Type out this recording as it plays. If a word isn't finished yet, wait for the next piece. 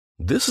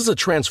This is a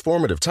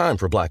transformative time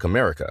for Black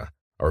America.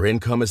 Our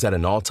income is at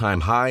an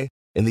all-time high,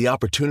 and the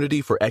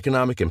opportunity for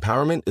economic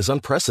empowerment is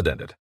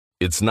unprecedented.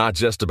 It's not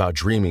just about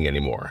dreaming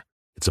anymore.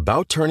 It's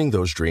about turning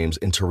those dreams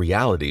into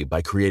reality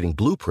by creating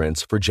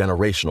blueprints for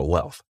generational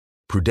wealth.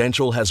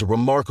 Prudential has a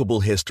remarkable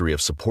history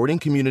of supporting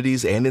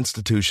communities and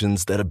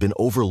institutions that have been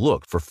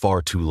overlooked for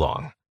far too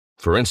long.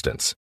 For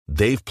instance,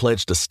 they've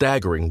pledged a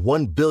staggering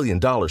 $1 billion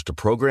to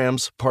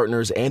programs,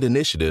 partners, and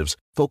initiatives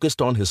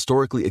focused on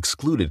historically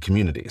excluded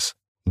communities.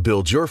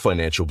 Build your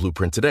financial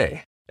blueprint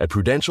today at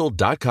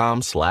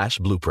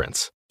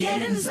prudential.com/blueprints.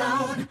 Get in the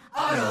zone,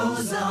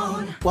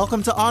 AutoZone.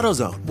 Welcome to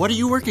AutoZone. What are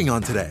you working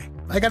on today?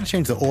 I got to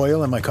change the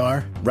oil in my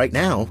car. Right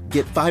now,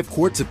 get 5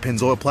 quarts of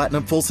Pennzoil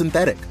Platinum Full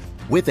Synthetic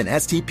with an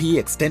STP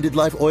Extended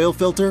Life Oil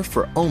Filter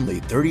for only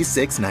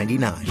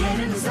 $36.99. Get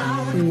in the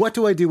zone. What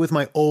do I do with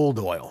my old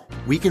oil?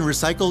 We can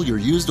recycle your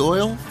used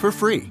oil for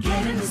free.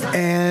 Get in the zone.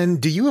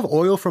 And do you have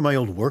oil for my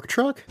old work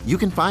truck? You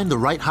can find the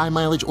right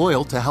high-mileage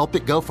oil to help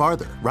it go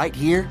farther right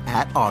here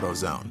at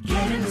AutoZone.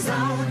 Get in the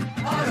zone,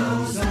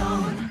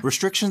 AutoZone.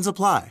 Restrictions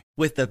apply.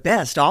 With the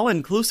best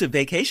all-inclusive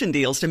vacation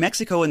deals to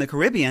Mexico and the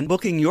Caribbean,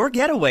 booking your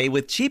getaway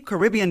with Cheap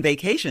Caribbean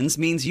Vacations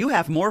means you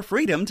have more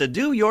freedom to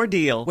do your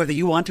deal. Whether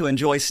you want to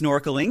enjoy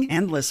snorkeling,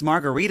 endless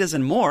margaritas,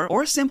 and more,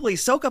 or simply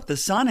soak up the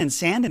sun and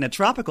sand in a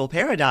tropical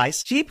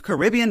paradise, Cheap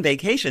Caribbean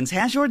Vacations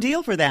has your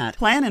deal for that.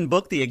 Plan and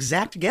book the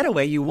exact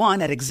getaway you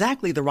want at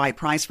exactly the right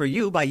price for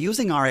you by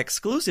using our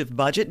exclusive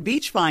budget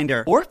Beach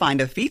Finder, or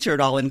find a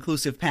featured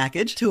all-inclusive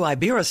package to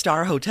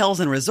Iberostar Hotels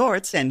and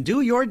Resorts and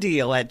do your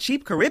deal at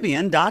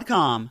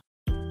cheapcaribbean.com.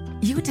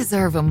 You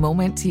deserve a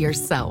moment to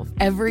yourself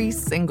every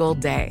single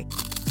day.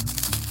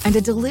 And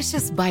a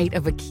delicious bite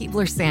of a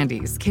Keebler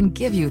Sandies can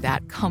give you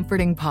that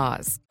comforting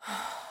pause.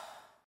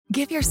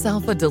 Give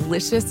yourself a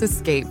delicious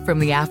escape from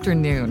the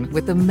afternoon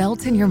with the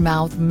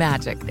melt-in-your-mouth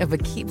magic of a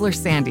Keebler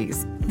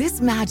Sandies. This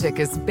magic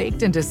is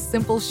baked into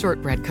simple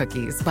shortbread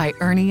cookies by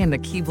Ernie and the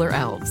Keebler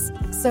Elves.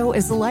 So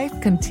as life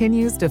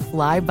continues to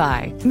fly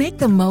by, make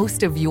the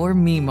most of your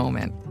me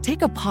moment.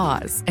 Take a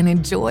pause and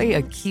enjoy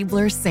a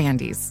Keebler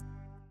Sandies.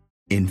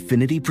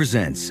 Infiniti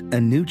presents a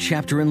new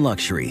chapter in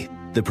luxury,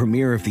 the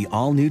premiere of the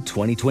all-new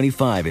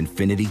 2025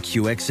 Infiniti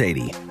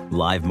QX80,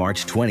 live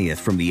March 20th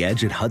from the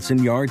Edge at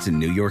Hudson Yards in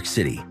New York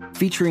City,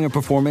 featuring a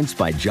performance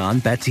by John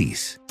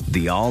Batiste.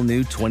 The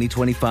all-new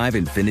 2025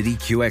 Infiniti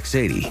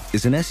QX80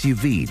 is an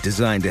SUV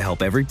designed to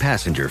help every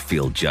passenger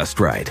feel just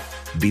right.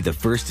 Be the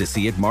first to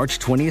see it March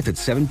 20th at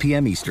 7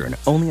 p.m. Eastern,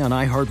 only on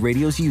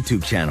iHeartRadio's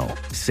YouTube channel.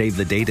 Save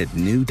the date at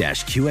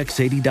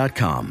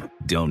new-QX80.com.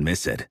 Don't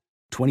miss it.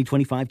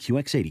 2025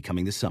 QX80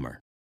 coming this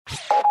summer.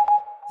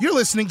 You're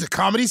listening to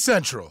Comedy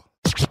Central.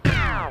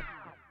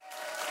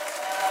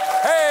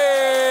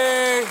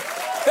 Hey!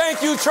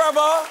 Thank you,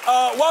 Trevor.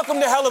 Welcome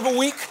to Hell of a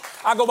Week.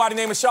 I go by the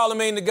name of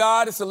Charlemagne the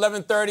God. It's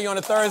 11:30 on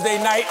a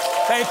Thursday night.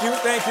 Thank you.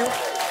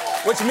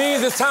 Which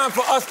means it's time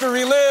for us to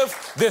relive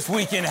this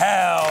week in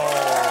hell.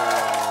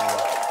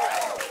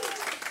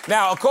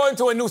 Now, according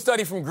to a new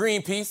study from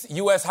Greenpeace,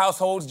 U.S.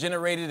 households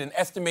generated an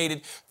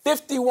estimated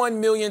 51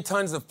 million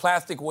tons of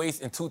plastic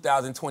waste in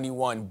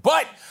 2021,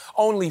 but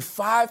only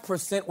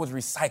 5% was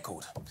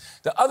recycled.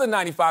 The other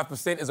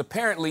 95% is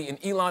apparently in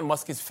Elon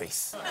Musk's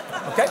face.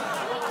 Okay?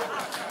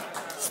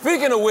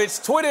 Speaking of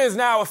which, Twitter is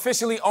now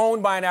officially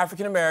owned by an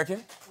African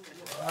American.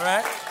 All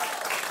right?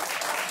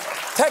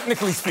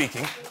 Technically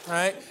speaking, all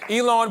right?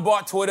 Elon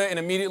bought Twitter and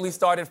immediately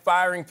started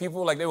firing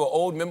people like they were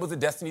old members of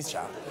Destiny's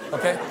Child.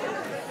 Okay?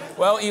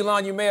 Well,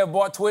 Elon, you may have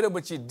bought Twitter,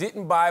 but you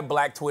didn't buy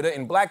Black Twitter,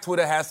 and Black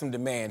Twitter has some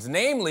demands.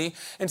 Namely,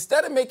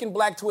 instead of making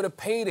Black Twitter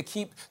pay to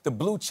keep the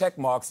blue check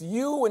marks,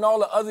 you and all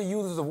the other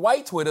users of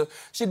white Twitter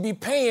should be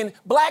paying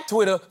Black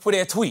Twitter for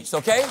their tweets,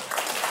 okay?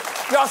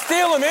 Y'all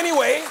steal them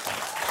anyway.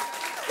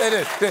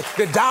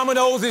 The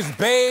Domino's is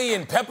Bay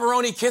and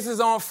pepperoni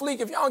kisses on fleek.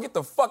 If y'all don't get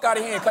the fuck out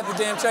of here and cut the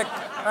damn check,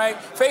 all right?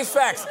 Face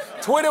facts.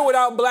 Twitter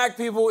without Black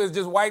people is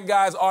just white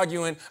guys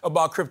arguing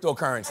about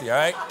cryptocurrency, all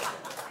right?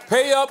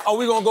 Pay up, or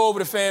we gonna go over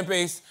the fan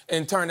base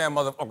and turn that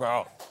motherfucker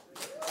off.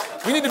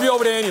 We need to be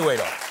over there anyway,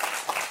 though.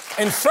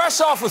 And fresh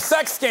off a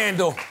sex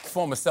scandal,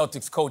 former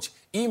Celtics coach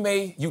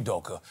Ime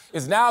Udoka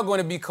is now going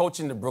to be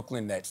coaching the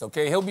Brooklyn Nets,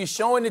 okay? He'll be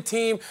showing the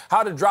team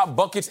how to drop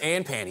buckets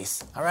and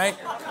panties, all right?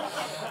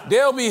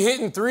 They'll be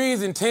hitting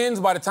 3s and 10s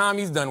by the time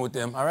he's done with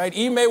them, all right?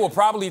 Ime will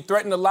probably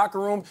threaten the locker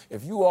room,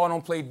 if you all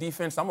don't play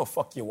defense, I'm gonna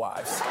fuck your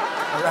wives,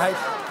 all right?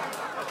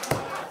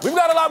 We've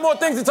got a lot more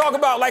things to talk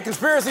about, like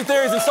conspiracy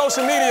theories and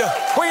social media.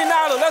 Queen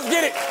Nyla, let's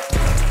get it.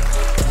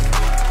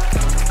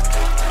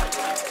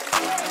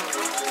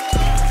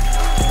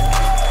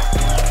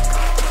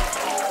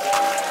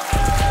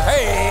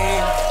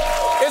 Hey,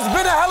 it's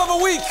been a hell of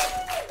a week.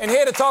 And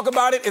here to talk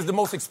about it is the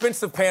most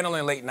expensive panel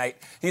in late night.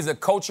 He's a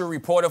culture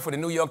reporter for the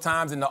New York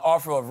Times and the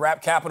author of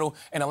Rap Capital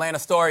and Atlanta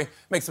Story.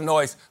 Make some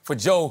noise for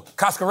Joe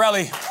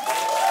Coscarelli.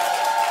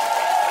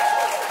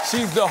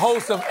 She's the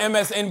host of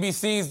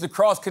MSNBC's The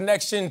Cross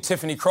Connection.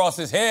 Tiffany Cross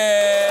is here.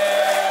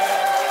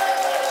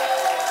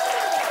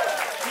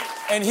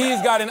 And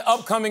he's got an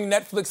upcoming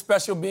Netflix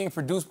special being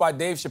produced by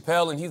Dave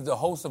Chappelle, and he's the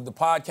host of the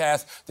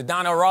podcast, The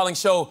Donnell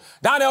Rawlings Show.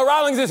 Donnell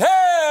Rawlings is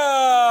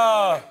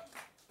here!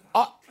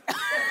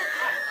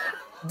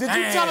 Did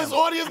you tell his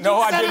audience? No,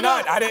 I did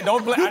not. I didn't.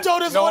 Don't blame. You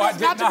told his audience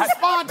not to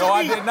respond to me. No,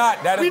 I did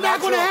not. That is We're not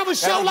going to have a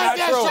show like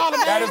that,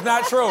 Charlamagne. That is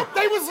not true.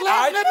 They was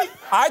laughing at me.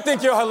 I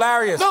think you're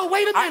hilarious. No,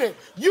 wait a minute.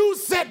 You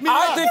set me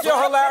up. I think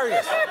you're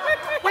hilarious.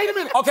 Wait a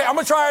minute. Okay, I'm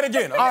going to try it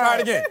again.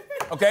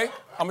 Okay?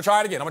 I'm going to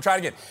try it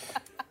again.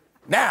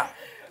 Now,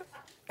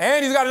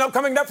 and he's got an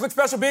upcoming Netflix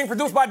special being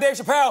produced by Dave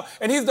Chappelle,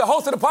 and he's the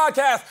host of the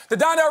podcast, The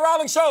Donnell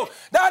Rawlings Show.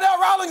 Donnell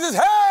Rawlings is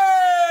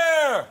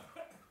here!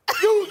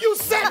 You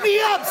set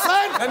me up,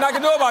 son. Nothing I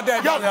can do about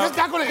that, Yo, Donnell. this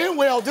not going to end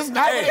well. This is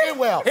not going to end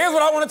well. Here's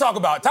what I want to talk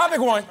about. Topic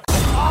 1.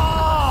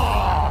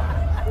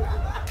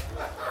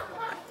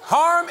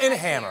 Harm and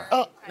Hammer.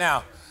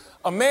 Now,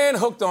 a man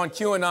hooked on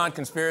QAnon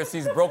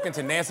conspiracies broke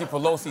into Nancy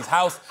Pelosi's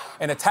house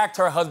and attacked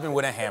her husband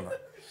with a hammer.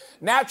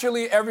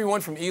 Naturally,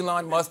 everyone from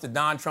Elon Musk to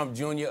Don Trump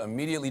Jr.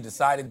 immediately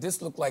decided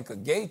this looked like a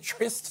gay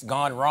tryst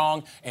gone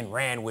wrong and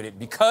ran with it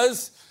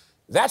because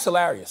that's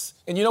hilarious.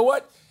 And you know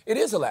what? It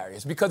is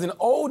hilarious because an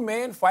old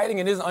man fighting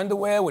in his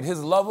underwear with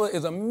his lover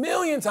is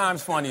 1,000,000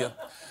 times funnier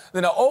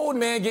than an old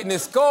man getting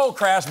his skull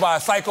crashed by a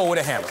psycho with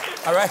a hammer,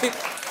 all right?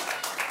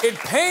 It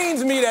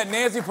pains me that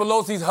Nancy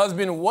Pelosi's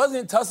husband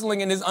wasn't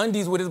tussling in his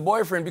undies with his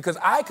boyfriend because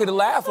I could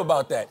laugh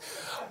about that.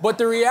 But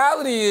the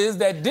reality is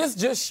that this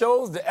just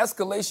shows the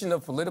escalation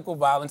of political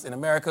violence in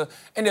America,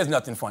 and there's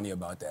nothing funny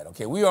about that,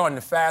 okay? We are on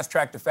the fast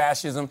track to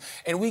fascism,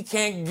 and we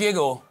can't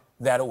giggle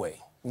that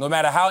away, no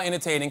matter how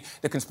entertaining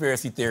the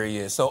conspiracy theory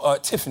is. So,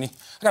 Tiffany,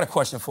 I got a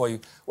question for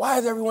you. Why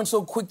is everyone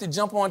so quick to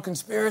jump on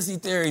conspiracy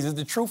theories? Is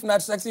the truth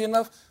not sexy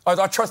enough? Or is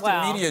our trust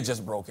in media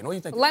just broken? What do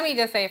you think? Let me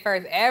just say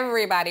first,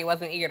 everybody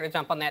wasn't eager to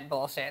jump on that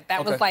bullshit.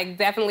 That was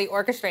definitely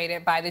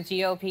orchestrated by the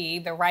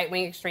GOP, the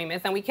right-wing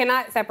extremists, and we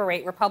cannot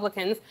separate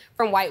Republicans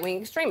from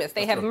white-wing extremists.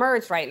 They have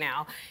merged right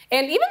now.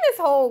 And even this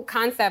whole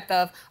concept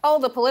of,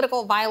 the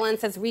political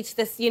violence has reached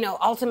this,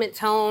 ultimate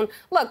tone.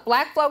 Look,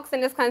 black folks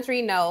in this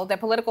country know that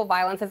political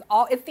violence is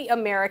it's the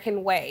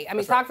American way. I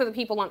mean, talk to the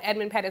people on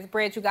Edmund Pettus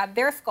Bridge who got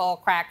their skull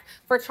cracked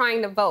for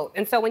trying to vote.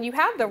 And so when you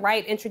have the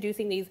right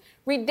introducing these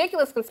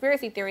ridiculous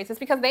conspiracy theories, it's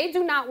because they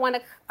do not want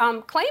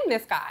to claim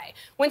this guy.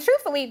 When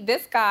truthfully,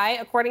 this guy,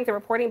 according to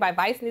reporting by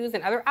Vice News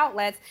and other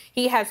outlets,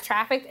 he has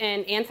trafficked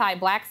in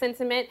anti-black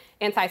sentiment,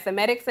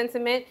 anti-Semitic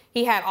sentiment.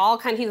 He's an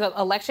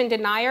election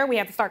denier. We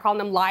have to start calling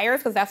them liars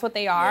because that's what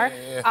they are.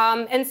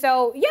 And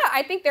so,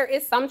 I think there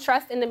is some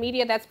trust in the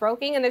media that's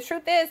broken. And the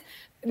truth is,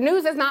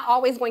 news is not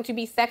always going to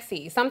be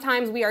sexy.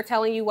 Sometimes we are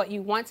telling you what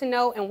you want to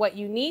know and what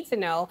you need to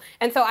know.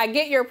 And so I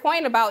get your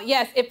point about,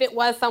 yes, if it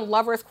was some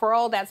lover's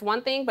quarrel, that's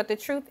one thing. But the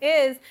truth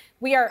is,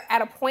 we are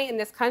at a point in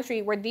this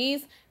country where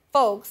these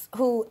folks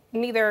who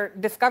neither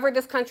discovered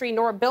this country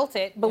nor built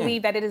it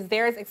believe that it is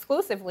theirs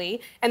exclusively,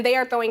 and they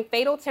are throwing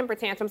fatal temper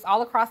tantrums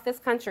all across this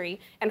country.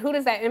 And who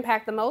does that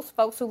impact the most?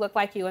 Folks who look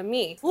like you and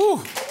me.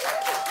 Ooh.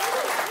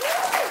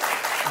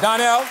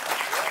 Donnell?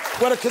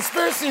 Well, the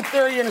conspiracy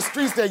theory in the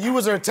streets that you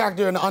was attacked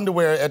in the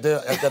underwear at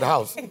that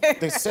house.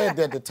 They said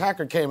that the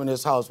attacker came in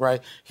this house, right?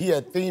 He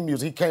had theme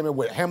music. He came in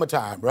with Hammer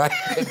Time, right?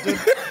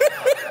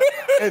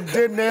 And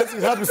then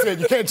Nancy's husband said,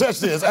 "You can't touch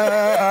this."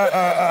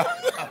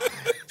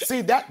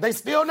 See, that they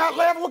still not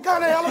laughing? What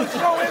kind of hell of a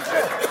show is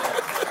this?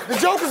 The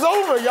joke is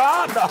over,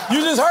 y'all. No.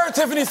 You just heard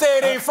Tiffany say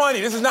it ain't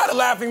funny. This is not a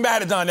laughing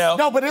matter, Donnell.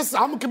 No, but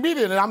I'm a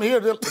comedian, and I'm here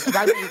to...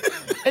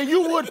 and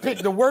you would pick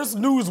the worst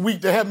news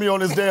week to have me on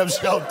this damn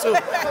show, too.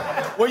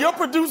 When your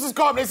producers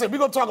called me, they said, we're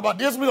going to talk about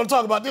this, we're going to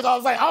talk about this. I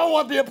was like, I don't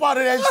want to be a part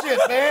of that shit,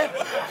 man.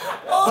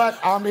 But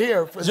I'm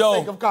here for the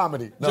sake of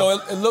comedy. No.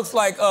 Joe, it looks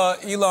like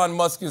Elon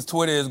Musk's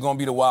Twitter is going to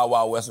be the wild,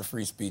 wild west of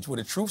free speech. Will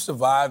the truth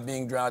survive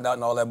being drowned out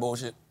and all that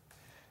bullshit?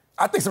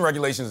 I think some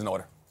regulations in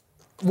order.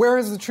 Where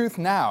is the truth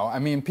now? I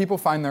mean, people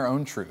find their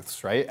own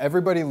truths, right?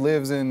 Everybody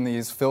lives in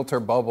these filter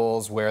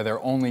bubbles where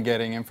they're only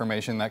getting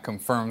information that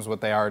confirms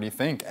what they already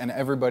think, and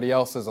everybody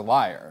else is a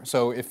liar.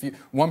 So if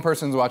one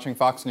person's watching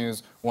Fox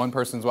News, one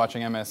person's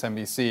watching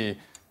MSNBC,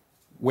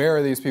 where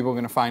are these people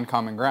going to find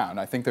common ground?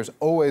 I think there's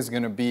always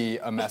going to be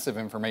a mess of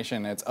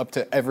information. It's up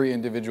to every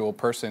individual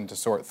person to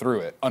sort through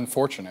it,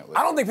 unfortunately.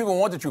 I don't think people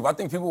want the truth. I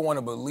think people want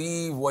to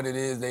believe what it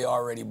is they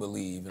already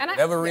believe. And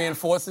whatever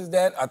reinforces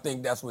that, I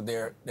think that's what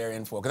they're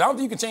in for. Because I don't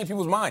think you can change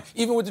people's mind,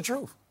 even with the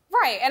truth.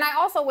 Right, and I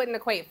also wouldn't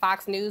equate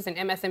Fox News and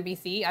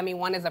MSNBC. I mean,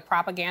 one is a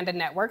propaganda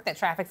network that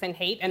traffics in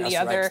hate, and the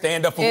other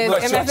Stand up for is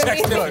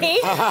MSNBC.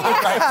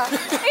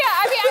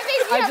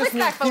 I just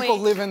mean people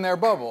live in their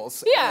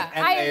bubbles. Yeah,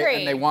 I agree.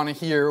 And they want to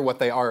hear what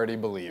they already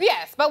believe.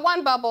 Yes, but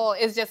one bubble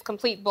is just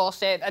complete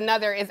bullshit.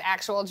 Another is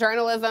actual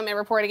journalism and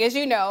reporting, as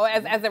you know,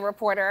 as a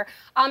reporter.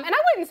 And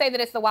I wouldn't say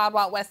that it's the wild,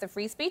 wild west of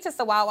free speech. It's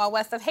the wild, wild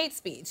west of hate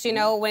speech. You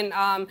know, when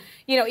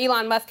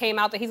Elon Musk came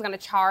out that he's going to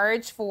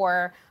charge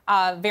for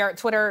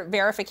Twitter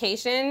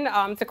verification.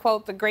 To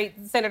quote the great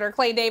Senator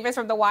Clay Davis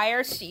from The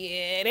Wire,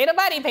 shit, ain't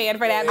nobody paying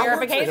for that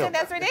verification.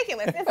 That's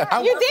ridiculous.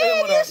 You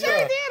sure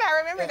did. I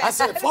remember that. I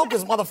said,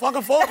 focus,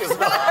 motherfucker, focus.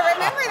 I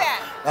remember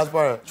that. That's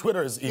part of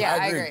Twitter is easy. Yeah,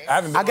 I agree.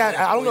 I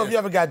don't know if you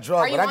ever got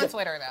drugged. Are you on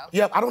Twitter, though?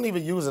 Yeah, I don't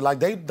even use it. Like,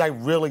 they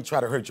really try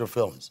to hurt your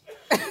feelings.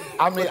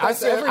 I mean, I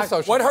said,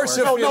 what hurts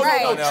your feelings?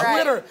 No,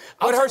 Twitter.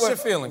 What hurts your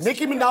feelings?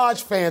 Nicki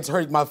Minaj fans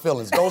hurt my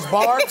feelings. Those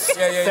barbs,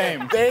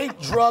 Same. They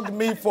drugged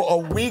me for a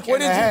week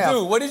and a half.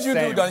 What did you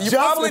do, Don? You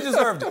probably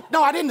deserved it.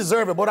 No, I didn't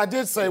deserve it. What I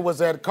did say was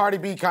that Cardi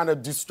B kind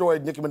of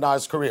destroyed Nicki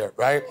Minaj's career,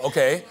 right?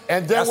 Okay.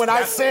 And then when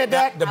I said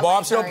that, the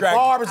barbs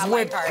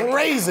went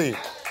crazy.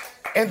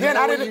 And then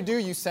what you do?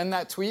 You send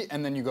that tweet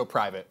and then you go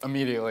private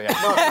immediately. No.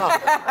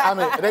 I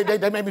mean,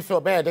 they made me feel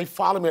bad. They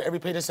follow me on every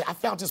page. They say, I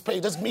found this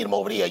page. Let's meet them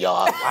over there,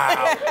 y'all.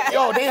 Wow.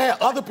 Yo, they had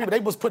other people. They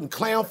was putting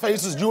clown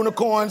faces,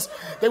 unicorns.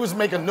 They was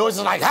making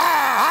noises like, ha,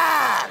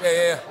 ha.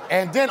 Yeah.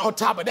 And then on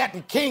top of that,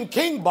 the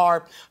King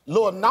barb,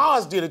 Lil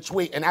Nas did a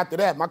tweet. And after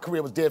that, my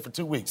career was dead for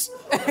 2 weeks.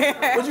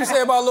 What'd you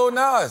say about Lil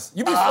Nas?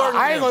 You be flirting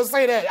I ain't going to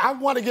say that. I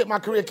want to get my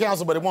career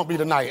canceled, but it won't be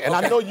tonight. And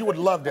I know you would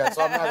love that,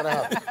 so I'm not going to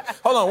have it.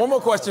 Hold on, one more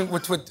question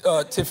with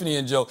Tiffany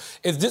and Joe.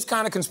 Is this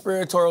kind of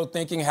conspiratorial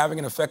thinking having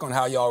an effect on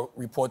how y'all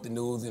report the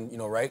news and,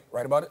 write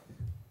about it?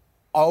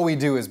 All we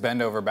do is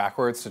bend over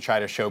backwards to try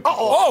to show people.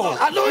 Oh!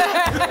 I knew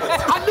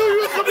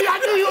you was going to be. I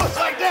knew you was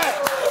like that.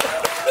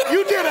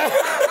 You did it.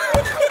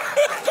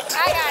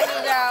 I got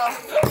you,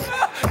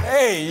 Joe.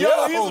 Hey,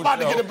 yo. He's about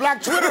to get a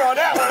black Twitter on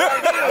that one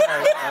right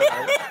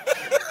there.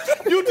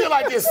 You did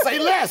like this. Say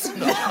less.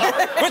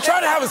 We're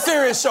trying to have a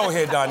serious show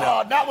here,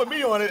 Donnell. Not with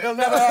me on it. It'll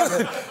never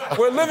happen.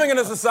 We're living in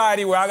a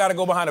society where I got to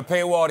go behind a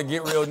paywall to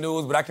get real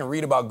news, but I can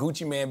read about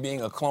Gucci Mane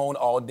being a clone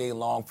all day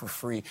long for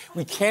free.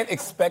 We can't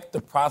expect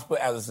to prosper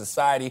as a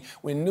society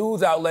when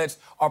news outlets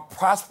are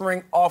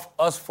prospering off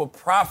us for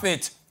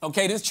profit.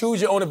 Okay, this choose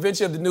your own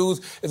adventure of the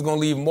news is going to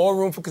leave more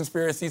room for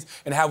conspiracies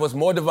and have us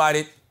more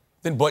divided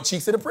than butt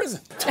cheeks in a prison.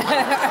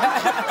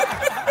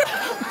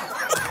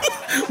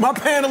 My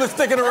panel is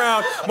sticking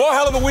around. More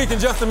Hell of a Week in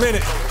just a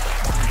minute.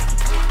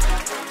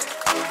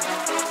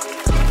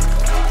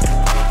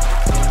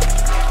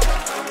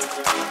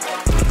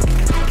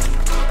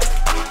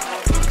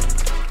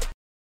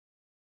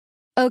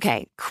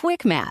 Okay,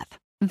 quick math.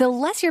 The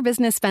less your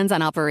business spends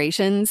on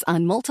operations,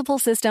 on multiple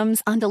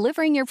systems, on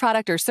delivering your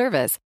product or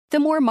service, the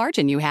more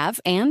margin you have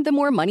and the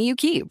more money you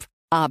keep.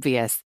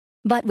 Obvious.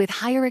 But with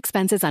higher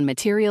expenses on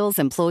materials,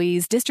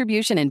 employees,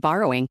 distribution, and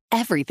borrowing,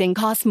 everything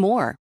costs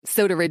more.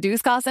 So to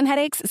reduce costs and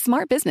headaches,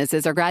 smart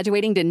businesses are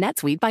graduating to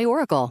NetSuite by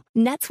Oracle.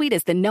 NetSuite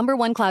is the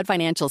 #1 cloud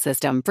financial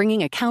system,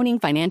 bringing accounting,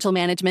 financial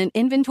management,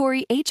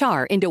 inventory,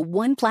 HR into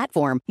one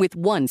platform with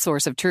one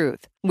source of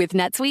truth. With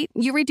NetSuite,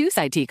 you reduce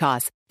IT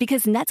costs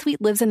because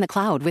NetSuite lives in the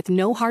cloud with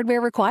no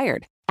hardware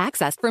required,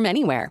 accessed from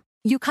anywhere.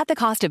 You cut the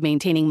cost of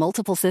maintaining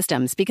multiple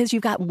systems because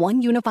you've got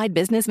one unified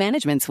business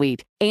management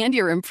suite. And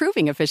you're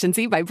improving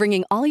efficiency by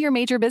bringing all your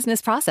major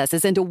business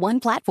processes into one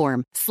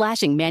platform,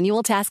 slashing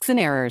manual tasks and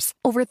errors.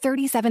 Over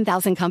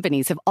 37,000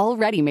 companies have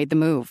already made the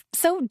move.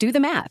 So do the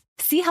math.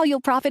 See how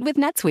you'll profit with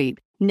NetSuite.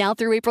 Now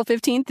through April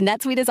 15th,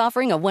 NetSuite is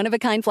offering a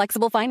one-of-a-kind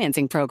flexible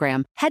financing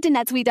program. Head to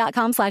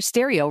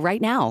netsuite.com/stereo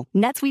right now.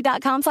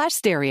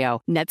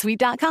 netsuite.com/stereo.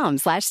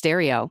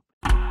 netsuite.com/stereo.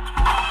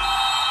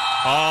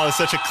 Oh,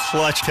 such a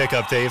clutch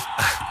pickup, Dave.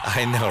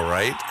 I know,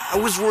 right? I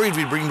was worried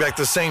we'd bring back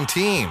the same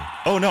team.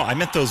 Oh, no, I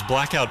meant those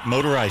blackout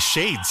motorized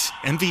shades.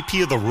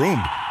 MVP of the room.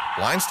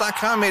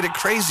 Blinds.com made it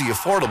crazy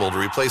affordable to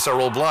replace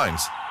our old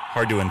blinds.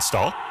 Hard to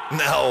install?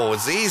 No,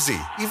 it's easy.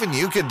 Even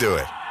you could do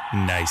it.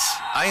 Nice.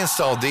 I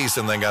installed these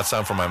and then got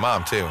some for my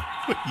mom, too.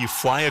 What, you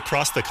fly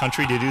across the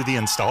country to do the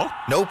install?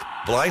 Nope.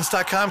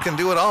 Blinds.com can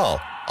do it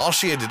all. All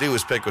she had to do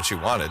was pick what she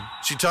wanted.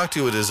 She talked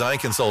to a design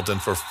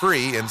consultant for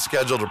free and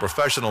scheduled a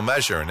professional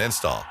measure and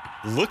install.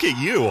 Look at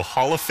you, a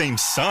Hall of Fame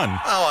son.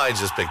 Oh, I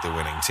just picked the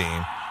winning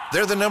team.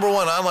 They're the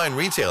 #1 online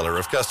retailer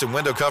of custom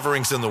window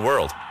coverings in the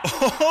world.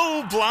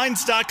 Oh,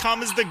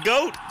 Blinds.com is the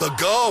GOAT. The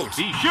GOAT!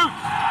 He shoots.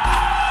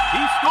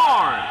 He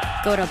scores.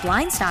 Go to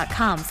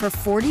Blinds.com for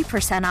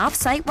 40% off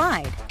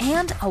site-wide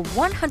and a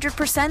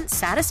 100%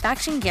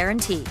 satisfaction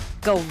guarantee.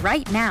 Go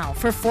right now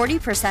for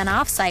 40%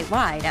 off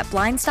site-wide at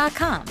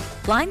Blinds.com.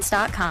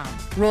 Blinds.com.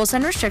 Rules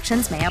and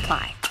restrictions may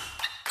apply.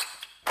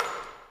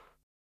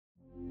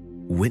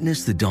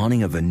 Witness the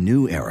dawning of a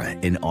new era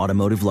in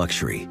automotive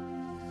luxury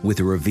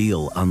with a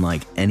reveal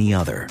unlike any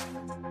other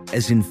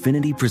as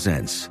Infiniti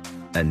presents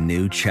a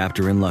new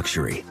chapter in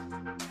luxury,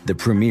 the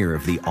premiere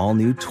of the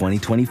all-new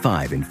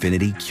 2025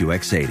 Infiniti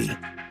QX80.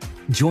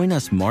 Join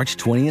us March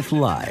 20th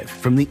live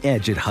from the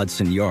Edge at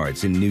Hudson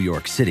Yards in New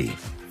York City,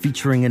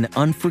 featuring an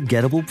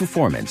unforgettable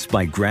performance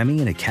by Grammy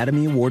and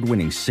Academy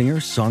Award-winning singer,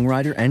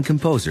 songwriter, and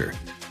composer,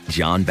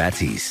 Jon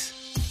Batiste.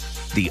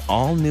 The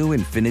all-new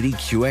Infiniti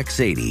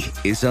QX80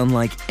 is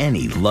unlike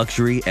any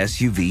luxury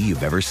SUV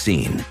you've ever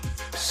seen.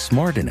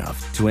 Smart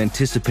enough to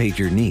anticipate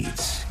your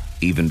needs,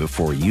 even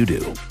before you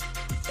do.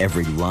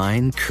 Every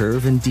line,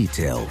 curve, and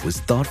detail was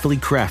thoughtfully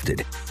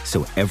crafted,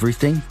 so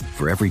everything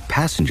for every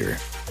passenger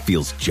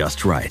feels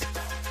just right.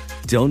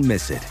 Don't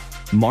miss it.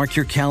 Mark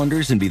your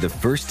calendars and be the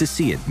first to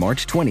see it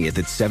March 20th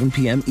at 7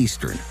 p.m.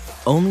 Eastern,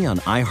 only on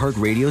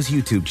iHeartRadio's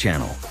YouTube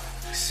channel.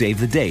 Save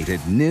the date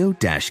at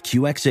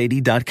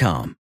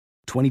new-QX80.com.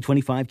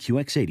 2025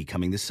 QX80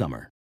 coming this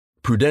summer.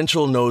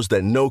 Prudential knows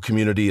that no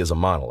community is a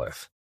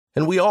monolith,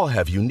 and we all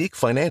have unique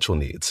financial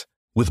needs.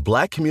 With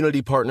Black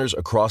community partners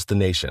across the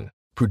nation,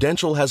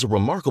 Prudential has a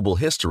remarkable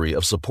history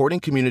of supporting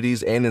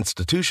communities and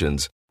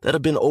institutions that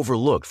have been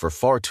overlooked for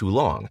far too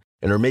long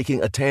and are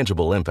making a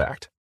tangible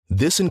impact.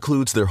 This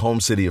includes their home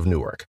city of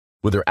Newark,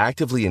 where they're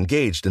actively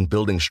engaged in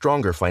building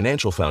stronger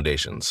financial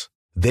foundations.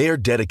 They are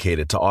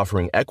dedicated to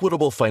offering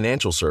equitable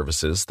financial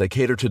services that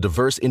cater to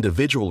diverse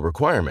individual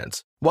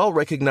requirements while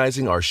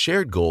recognizing our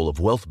shared goal of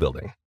wealth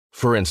building.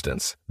 For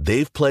instance,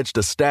 they've pledged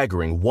a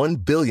staggering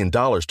 $1 billion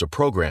to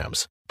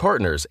programs,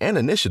 partners, and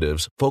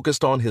initiatives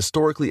focused on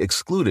historically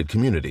excluded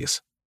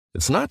communities.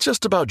 It's not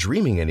just about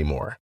dreaming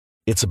anymore.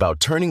 It's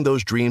about turning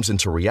those dreams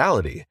into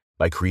reality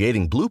by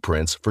creating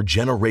blueprints for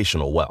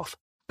generational wealth.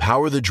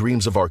 Power the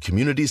dreams of our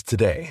communities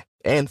today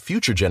and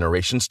future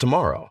generations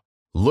tomorrow.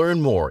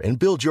 Learn more and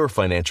build your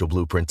financial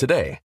blueprint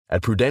today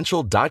at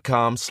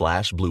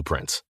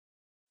prudential.com/blueprints.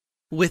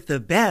 With the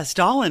best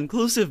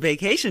all-inclusive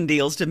vacation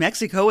deals to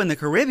Mexico and the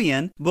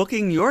Caribbean,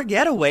 booking your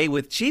getaway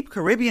with Cheap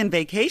Caribbean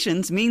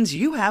Vacations means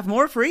you have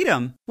more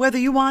freedom. Whether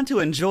you want to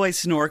enjoy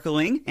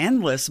snorkeling,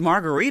 endless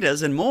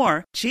margaritas, and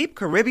more, Cheap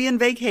Caribbean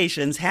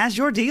Vacations has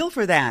your deal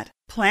for that.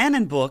 Plan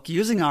and book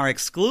using our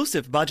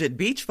exclusive budget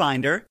beach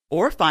finder,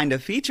 or find a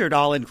featured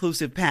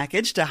all-inclusive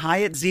package to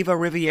Hyatt Ziva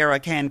Riviera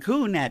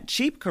Cancun at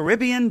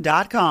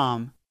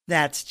cheapcaribbean.com.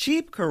 That's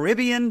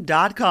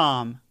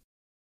cheapcaribbean.com.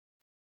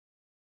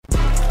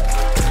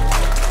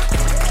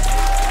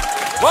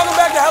 Welcome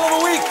back to Hell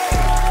of a Week.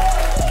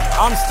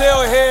 I'm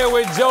still here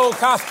with Joe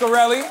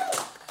Coscarelli,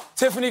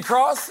 Tiffany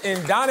Cross,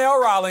 and Donnell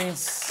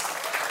Rawlings.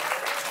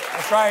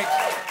 That's right.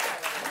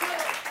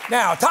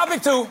 Now,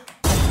 topic 2.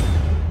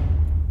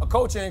 A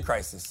culture in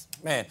crisis.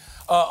 Man,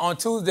 on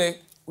Tuesday,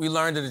 we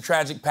learned of the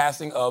tragic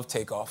passing of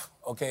Takeoff,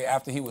 okay,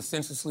 after he was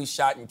senselessly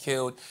shot and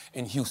killed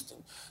in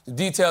Houston. The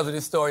details of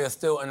this story are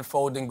still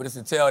unfolding, but it's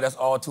a tale that's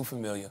all too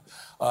familiar.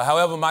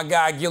 However, my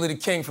guy, Gilly the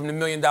King from the $1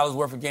 Million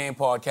Worth of Game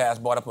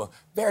podcast brought up a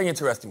very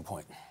interesting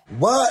point.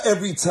 Why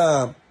every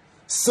time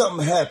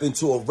something happened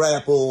to a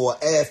rapper or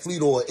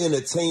athlete or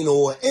entertainer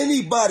or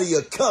anybody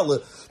of color,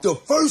 the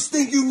first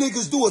thing you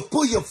niggas do is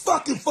pull your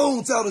fucking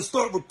phones out and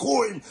start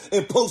recording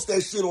and post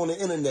that shit on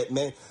the internet,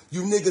 man?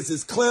 You niggas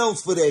is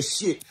clowns for that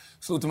shit.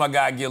 Salute to my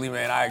guy, Gilly,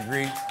 man. I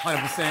agree,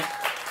 100%.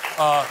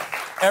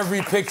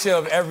 Every picture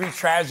of every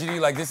tragedy,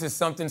 like this is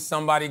something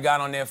somebody got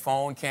on their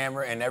phone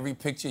camera, and every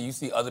picture you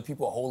see other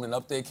people holding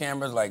up their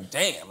cameras, like,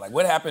 damn, like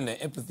what happened to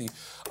empathy?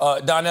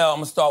 Donnell, I'm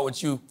gonna start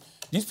with you.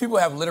 These people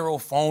have literal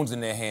phones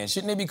in their hands.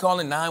 Shouldn't they be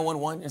calling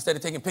 911 instead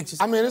of taking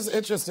pictures? I mean, it's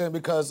interesting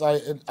because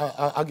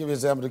I'll give you an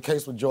example. The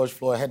case with George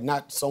Floyd, had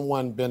not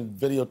someone been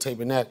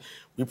videotaping that,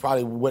 we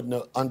probably wouldn't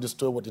have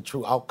understood what the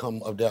true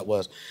outcome of that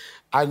was.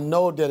 I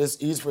know that it's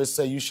easy for us to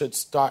say you should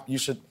stop,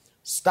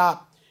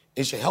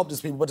 it should help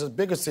these people, but it's a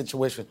bigger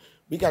situation.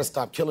 We got to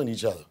stop killing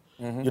each other.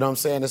 Mm-hmm. You know what I'm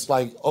saying? It's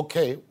like,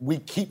 okay, we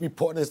keep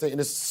reporting this thing,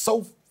 and it's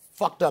so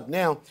fucked up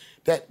now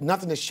that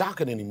nothing is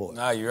shocking anymore.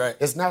 Nah, you're right.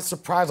 It's not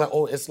surprising.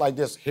 Oh, it's like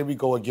this. Here we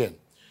go again.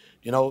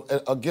 You know,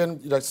 again,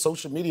 like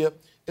social media,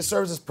 it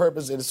serves its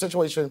purpose. In a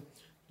situation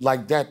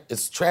like that,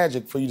 it's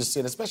tragic for you to see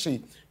it,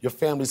 especially your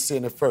family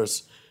seeing it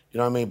first. You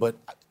know what I mean? But,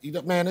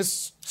 man,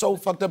 it's so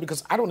fucked up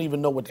because I don't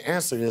even know what the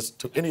answer is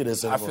to any of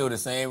this anymore. I feel the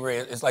same way.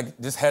 It's like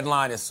this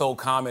headline is so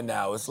common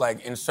now. It's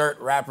like insert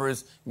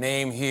rapper's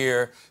name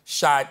here,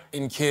 shot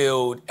and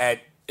killed at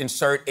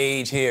insert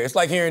age here. It's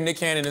like hearing Nick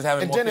Cannon is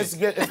having more kids.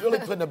 And then it's really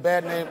putting a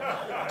bad name.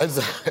 He's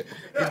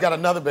got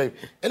another baby.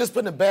 And it's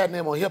putting a bad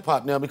name on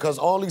hip-hop now because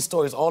all these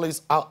stories, all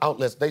these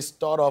outlets, they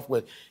start off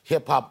with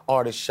hip-hop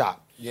artist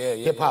shot.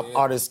 Hip-hop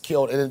artists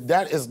killed. And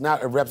that is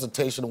not a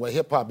representation of what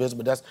hip-hop is,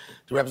 but that's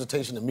the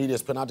representation the media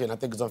is putting out there, and I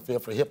think it's unfair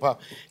for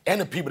hip-hop and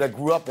the people that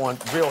grew up on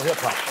real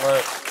hip-hop.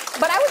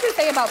 But I would just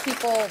say about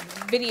people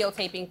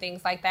videotaping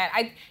things like that,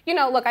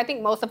 look, I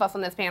think most of us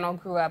on this panel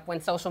grew up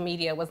when social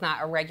media was not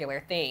a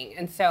regular thing.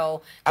 And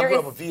so I grew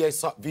up with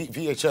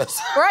VHS.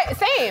 Right,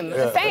 same. They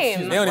don't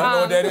even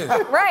know what that is.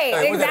 Right,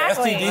 like,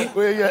 exactly.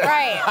 STD?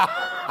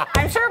 Right.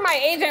 I'm sure my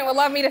agent would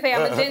love me to say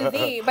I'm a Gen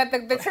Z, but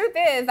the truth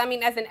is, I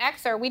mean, as an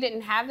Xer, we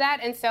didn't have that.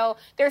 And so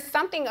there's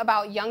something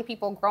about young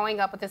people growing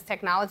up with this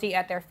technology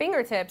at their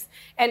fingertips,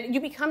 and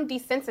you become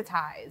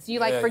desensitized. You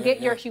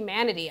forget your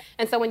humanity.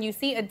 And so when you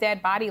see a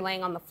dead body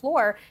laying on the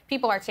floor,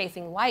 people are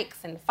chasing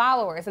likes and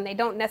followers, and they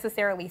don't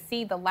necessarily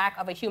see the lack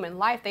of a human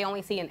life. They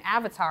only see an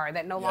avatar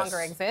that no longer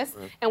exists.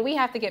 And we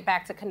have to get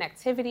back to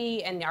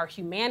connectivity and our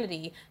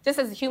humanity, just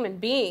as human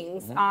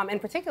beings,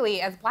 and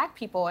particularly as Black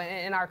people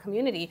in our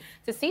community,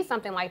 to see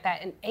something like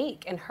that and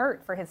ache and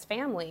hurt for his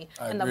family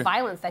and agree. the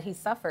violence that he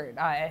suffered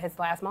at his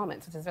last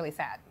moments, which is really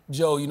sad.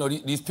 Joe, you know,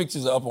 these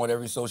pictures are up on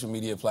every social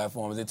media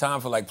platform. Is it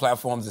time for, like,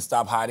 platforms to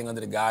stop hiding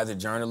under the guise of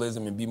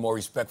journalism and be more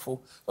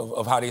respectful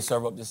of how they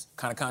serve up this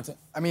kind of content?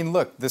 I mean,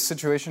 look, this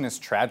situation is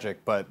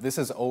tragic, but this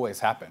has always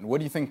happened. What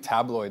do you think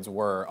tabloids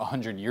were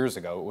 100 years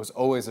ago? It was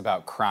always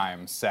about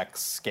crime,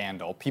 sex,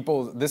 scandal.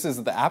 This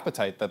is the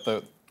appetite that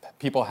the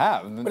people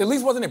have. But at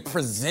least wasn't it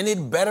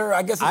presented better?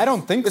 I guess I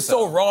don't think it's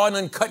so raw and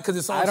uncut because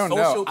it's on I don't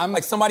social. know.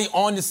 Like somebody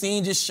on the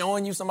scene just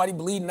showing you somebody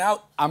bleeding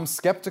out. I'm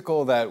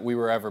skeptical that we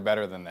were ever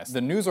better than this. The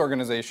news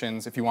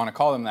organizations, if you want to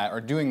call them that, are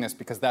doing this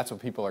because that's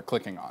what people are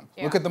clicking on.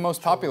 Yeah. Look at the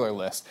most popular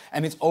list,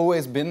 and it's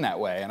always been that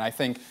way. And I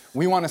think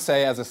we want to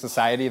say as a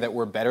society that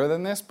we're better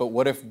than this, but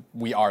what if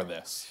we are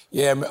this?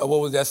 Yeah, what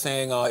was that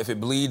saying? If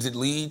it bleeds, it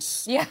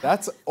leads? Yeah.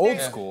 That's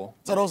old school.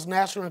 So those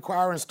National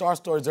Enquirer and Star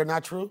stories, they're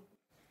not true?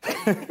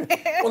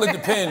 Well, it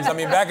depends. I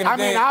mean, back in the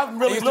day, I'm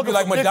really it used to be looking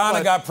like for Madonna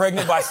Bigfoot. got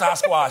pregnant by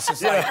Sasquatch.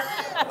 It's like,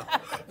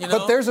 you know?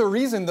 But there's a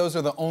reason those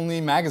are the only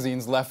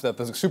magazines left at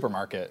the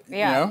supermarket. Yeah.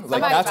 You know?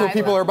 Like, Somebody that's what buys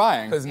people them. are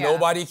buying. Because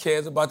nobody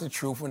cares about the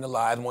truth when the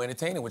lie is more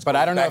entertaining. Which But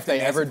goes I don't know back if they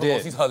to Nancy ever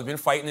did. Pelosi's husband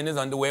fighting in his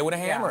underwear with a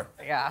hammer.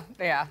 Yeah.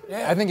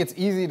 I think it's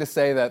easy to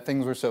say that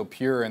things were so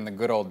pure in the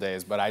good old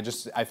days, but I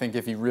think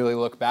if you really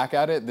look back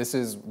at it, this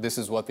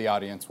is what the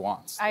audience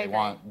wants. I They agree.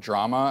 want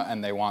drama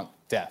and they want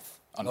death,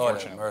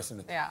 unfortunately. Lord have mercy.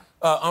 Yeah.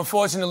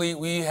 Unfortunately,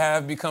 we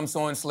have become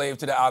so enslaved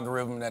to the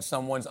algorithm that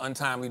someone's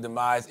untimely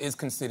demise is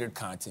considered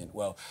content.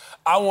 Well,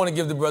 I want to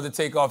give the brother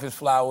Takeoff his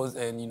flowers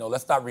and,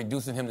 let's stop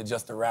reducing him to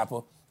just a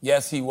rapper.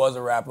 Yes, he was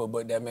a rapper,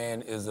 but that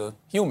man is a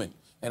human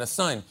and a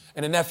son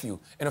and a nephew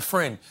and a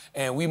friend.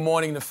 And we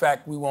mourning the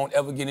fact we won't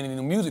ever get any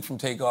new music from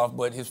Takeoff,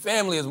 but his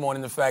family is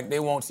mourning the fact they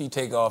won't see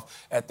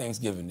Takeoff at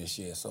Thanksgiving this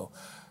year. So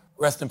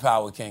rest in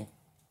power, King.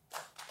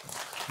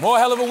 More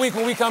hell of a week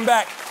when we come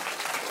back.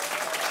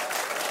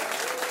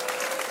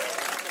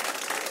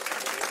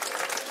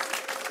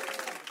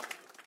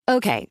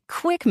 Okay,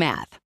 quick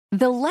math.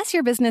 The less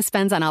your business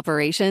spends on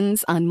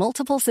operations, on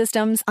multiple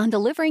systems, on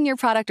delivering your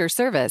product or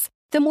service,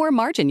 the more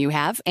margin you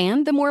have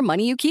and the more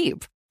money you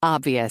keep.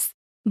 Obvious.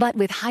 But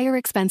with higher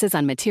expenses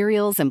on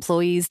materials,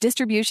 employees,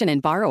 distribution,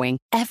 and borrowing,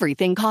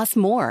 everything costs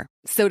more.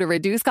 So to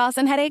reduce costs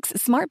and headaches,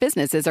 smart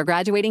businesses are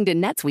graduating to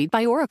NetSuite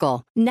by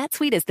Oracle.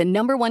 NetSuite is the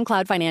 #1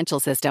 cloud financial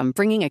system,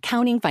 bringing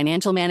accounting,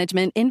 financial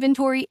management,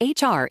 inventory,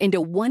 HR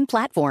into one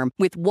platform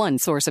with one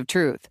source of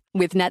truth.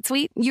 With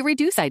NetSuite, you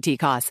reduce IT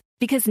costs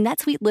because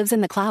NetSuite lives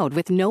in the cloud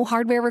with no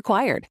hardware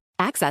required,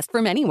 accessed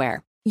from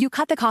anywhere. You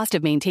cut the cost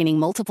of maintaining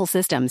multiple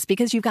systems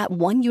because you've got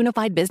one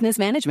unified business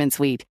management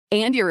suite.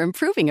 And you're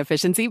improving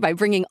efficiency by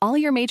bringing all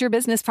your major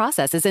business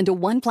processes into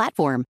one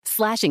platform,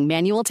 slashing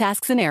manual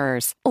tasks and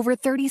errors. Over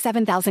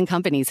 37,000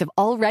 companies have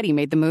already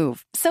made the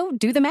move. So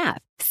do the math.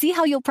 See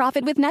how you'll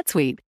profit with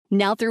NetSuite.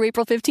 Now through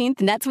April 15th,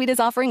 NetSuite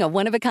is offering a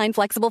one-of-a-kind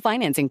flexible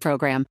financing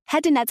program.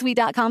 Head to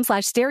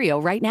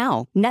netsuite.com/stereo right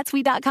now.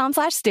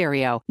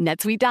 netsuite.com/stereo.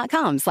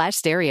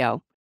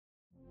 netsuite.com/stereo.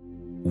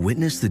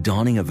 Witness the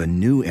dawning of a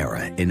new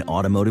era in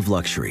automotive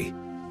luxury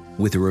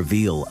with a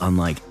reveal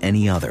unlike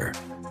any other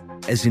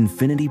as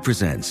Infiniti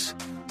presents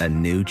a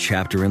new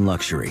chapter in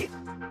luxury,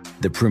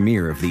 the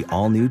premiere of the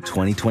all-new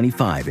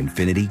 2025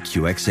 Infiniti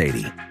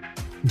QX80.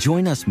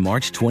 Join us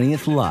March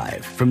 20th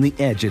live from the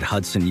Edge at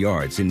Hudson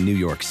Yards in New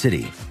York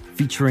City,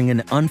 featuring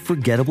an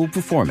unforgettable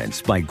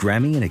performance by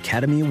Grammy and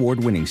Academy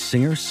Award-winning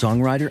singer,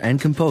 songwriter,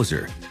 and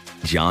composer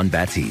Jon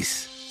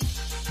Batiste.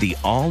 The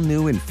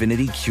all-new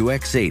Infiniti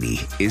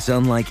QX80 is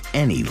unlike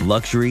any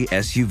luxury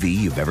SUV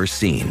you've ever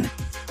seen.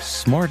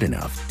 Smart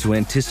enough to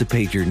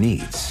anticipate your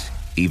needs,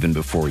 even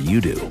before you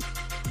do.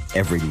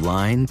 Every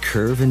line,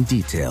 curve, and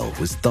detail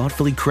was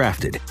thoughtfully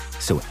crafted,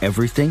 so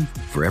everything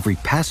for every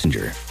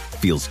passenger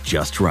feels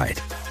just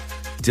right.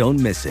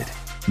 Don't miss it.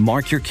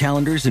 Mark your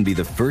calendars and be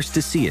the first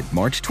to see it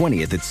March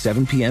 20th at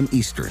 7 p.m.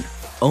 Eastern,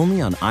 only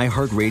on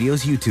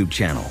iHeartRadio's YouTube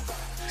channel.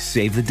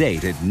 Save the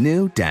date at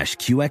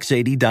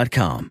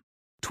new-QX80.com.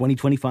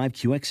 2025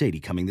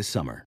 QX80 coming this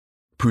summer.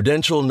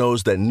 Prudential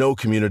knows that no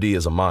community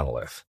is a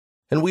monolith,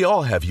 and we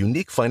all have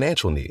unique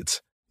financial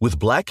needs. With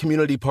Black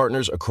community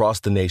partners across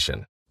the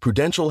nation,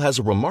 Prudential has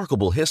a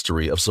remarkable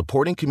history of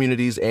supporting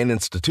communities and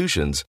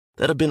institutions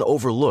that have been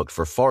overlooked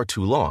for far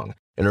too long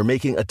and are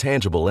making a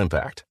tangible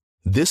impact.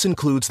 This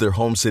includes their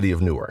home city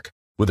of Newark,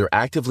 where they're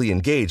actively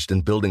engaged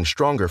in building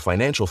stronger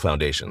financial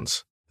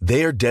foundations.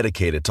 They are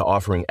dedicated to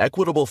offering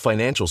equitable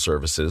financial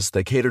services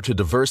that cater to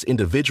diverse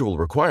individual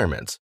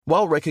requirements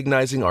while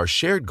recognizing our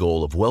shared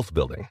goal of wealth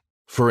building.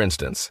 For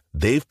instance,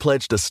 they've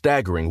pledged a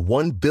staggering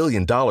 $1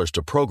 billion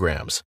to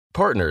programs,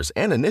 partners,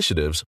 and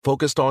initiatives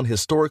focused on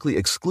historically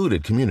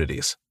excluded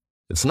communities.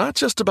 It's not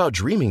just about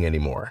dreaming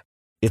anymore.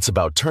 It's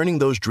about turning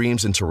those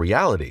dreams into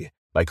reality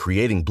by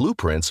creating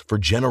blueprints for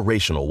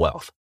generational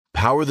wealth.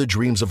 Power the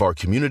dreams of our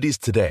communities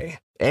today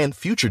and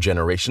future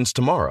generations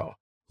tomorrow.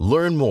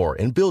 Learn more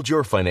and build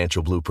your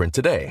financial blueprint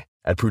today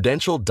at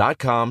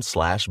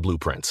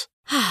prudential.com/blueprints.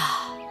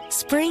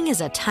 Spring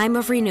is a time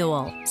of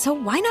renewal, so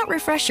why not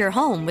refresh your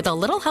home with a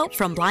little help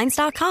from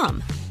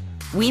Blinds.com?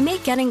 We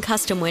make getting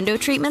custom window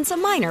treatments a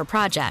minor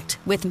project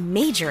with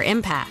major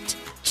impact.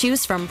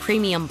 Choose from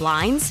premium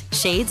blinds,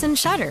 shades, and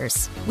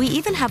shutters. We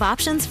even have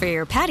options for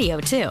your patio,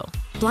 too.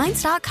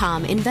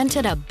 Blinds.com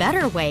invented a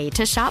better way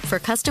to shop for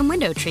custom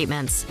window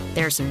treatments.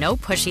 There's no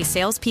pushy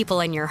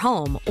salespeople in your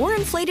home or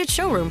inflated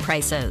showroom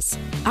prices.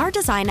 Our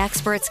design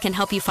experts can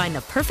help you find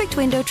the perfect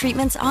window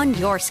treatments on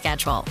your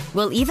schedule.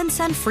 We'll even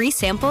send free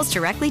samples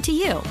directly to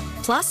you.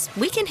 Plus,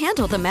 we can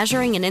handle the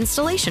measuring and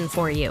installation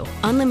for you.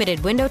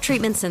 Unlimited window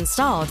treatments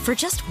installed for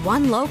just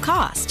one low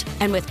cost.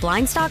 And with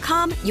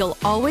Blinds.com, you'll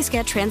always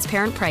get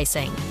transparent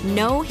pricing.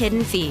 No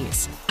hidden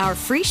fees. Our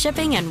free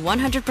shipping and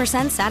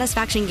 100%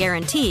 satisfaction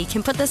guarantee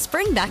can put the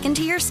spring back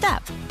into your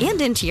step and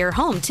into your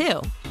home,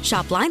 too.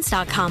 Shop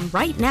Blinds.com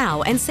right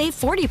now and save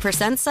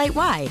 40%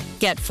 site-wide.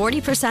 Get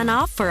 40%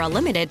 off for a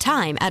limited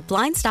time at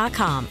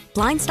Blinds.com.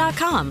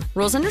 Blinds.com.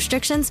 Rules and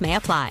restrictions may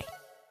apply.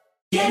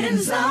 Get in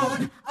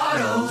zone,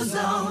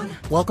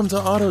 AutoZone. Welcome to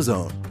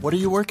AutoZone. What are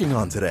you working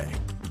on today?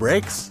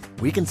 Brakes?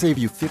 We can save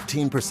you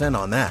 15%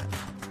 on that.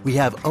 We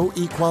have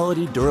OE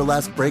quality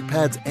Duralast brake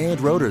pads and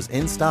rotors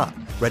in stock,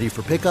 ready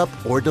for pickup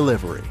or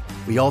delivery.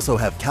 We also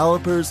have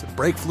calipers,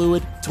 brake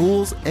fluid,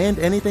 tools, and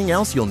anything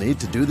else you'll need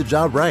to do the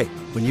job right.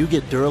 When you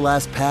get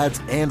Duralast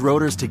pads and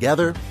rotors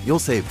together, you'll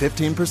save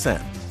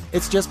 15%.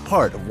 It's just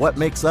part of what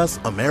makes us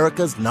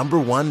America's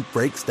 #1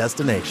 brakes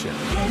destination.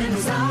 Get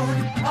in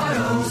zone,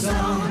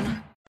 AutoZone.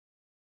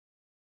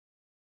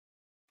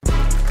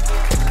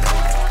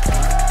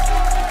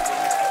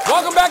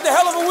 Welcome back to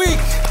Hell of a Week.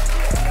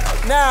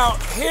 Now,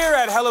 here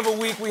at Hell of a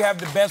Week, we have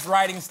the best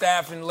writing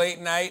staff in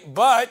late night,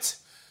 but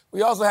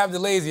we also have the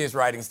laziest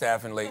writing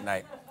staff in late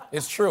night.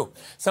 It's true.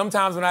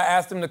 Sometimes when I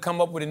ask them to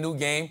come up with a new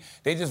game,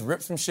 they just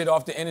rip some shit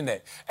off the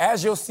internet.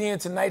 As you'll see in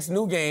tonight's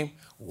new game,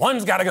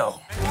 One's Gotta Go.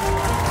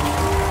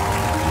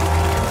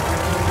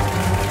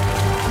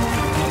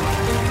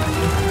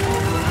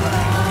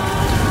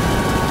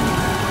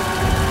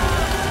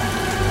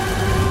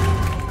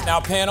 Now,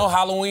 panel,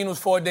 Halloween was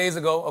 4 days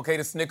ago. Okay,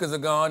 the Snickers are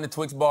gone, the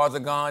Twix bars are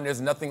gone. There's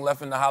nothing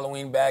left in the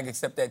Halloween bag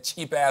except that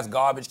cheap-ass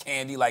garbage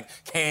candy like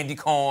candy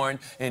corn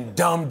and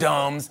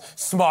Dum-Dums,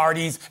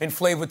 Smarties, and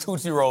flavored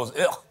Tootsie Rolls.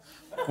 Ugh.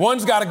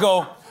 One's gotta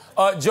go.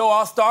 Joe,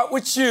 I'll start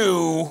with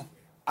you.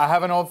 I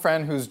have an old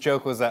friend whose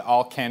joke was that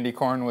all candy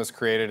corn was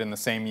created in the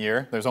same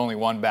year. There's only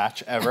one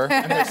batch ever,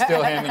 and they're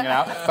still handing it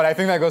out. But I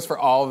think that goes for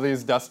all of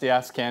these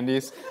dusty-ass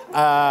candies.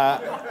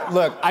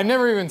 Look, I've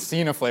never even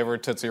seen a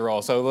flavored Tootsie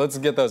Roll, so let's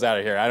get those out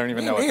of here. I don't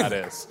even know what that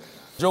is.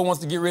 Joe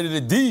wants to get rid of the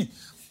D.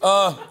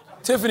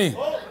 Tiffany.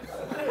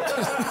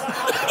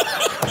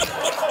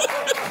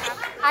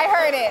 I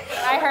heard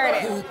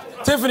it.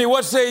 Tiffany,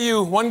 what say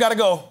you? One gotta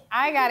go.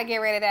 I gotta get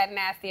rid of that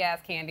nasty-ass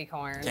candy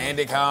corn.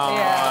 Candy corn.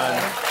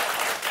 Yeah.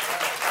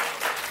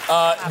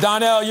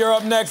 Donnell, you're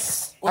up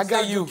next. I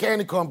got you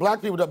candy corn.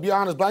 Black people, to be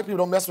honest, black people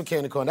don't mess with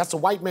candy corn. That's a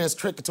white man's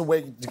trick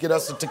to get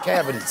us into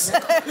cavities.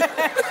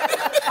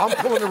 I'm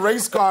pulling a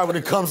race card when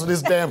it comes to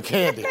this damn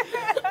candy.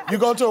 You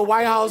go to a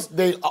White House,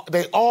 that's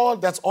all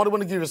they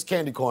want to give is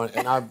candy corn,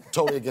 and I'm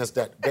totally against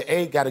that. The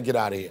A got to get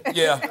out of here.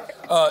 Yeah.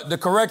 The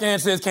correct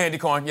answer is candy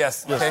corn.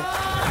 Yes. Okay.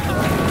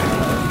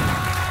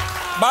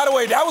 By the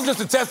way, that was just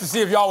a test to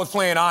see if y'all was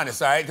playing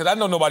honest, all right? Because I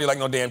know nobody like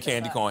no damn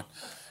candy corn.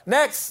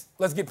 Next,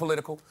 let's get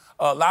political.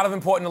 A lot of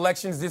important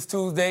elections this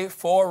Tuesday.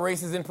 4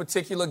 races in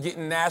particular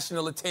getting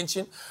national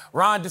attention.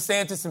 Ron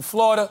DeSantis in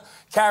Florida,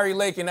 Kari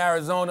Lake in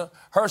Arizona,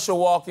 Herschel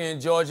Walker in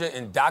Georgia,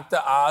 and Dr.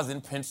 Oz in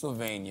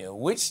Pennsylvania.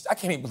 I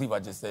can't even believe I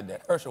just said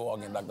that. Herschel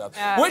Walker and Dr.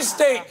 Oz. Which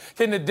state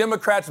can the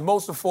Democrats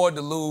most afford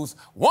to lose?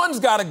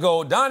 One's got to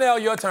go. Donnell,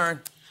 your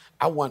turn.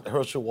 I want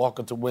Herschel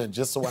Walker to win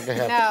just so I can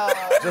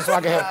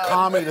have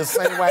comedy the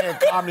same way I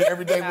had comedy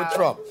every day with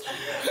Trump.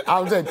 I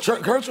was saying,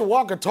 Herschel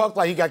Walker talked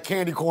like he got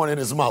candy corn in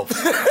his mouth.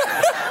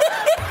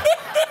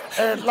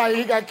 And like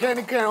he got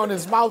candy corn on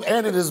his mouth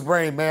and in his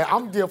brain, man.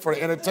 I'm there for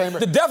the entertainment.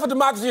 The death of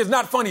democracy is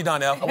not funny,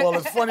 Donnell. Well,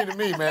 it's funny to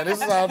me, man. This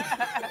is how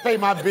I pay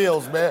my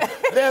bills, man.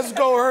 Let's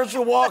go,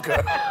 Herschel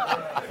Walker.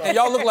 Hey,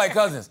 y'all look like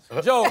cousins.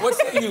 Joe, what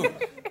say you?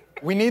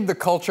 We need the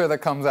culture that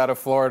comes out of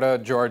Florida,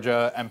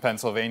 Georgia, and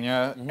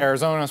Pennsylvania.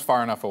 Arizona's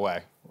far enough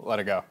away. Let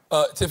it go.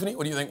 Tiffany,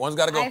 what do you think? One's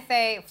got to go. I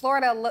say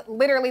Florida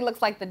literally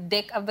looks like the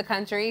dick of the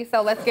country,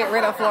 so let's get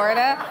rid of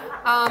Florida.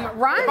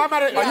 Ron,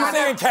 are you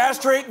saying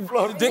castrate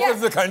the dick of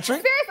the country?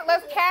 Seriously,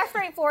 let's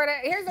castrate Florida.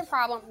 Here's the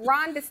problem.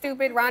 Ron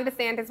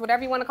DeSantis,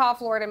 whatever you want to call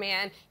Florida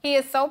man, he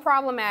is so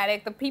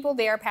problematic. The people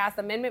there passed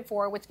Amendment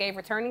 4, which gave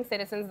returning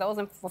citizens, those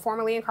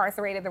formerly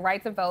incarcerated, the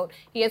right to vote.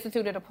 He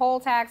instituted a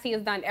poll tax. He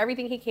has done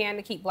everything he can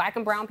to keep black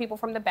and brown people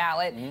from the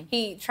ballot.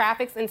 He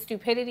traffics in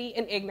stupidity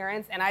and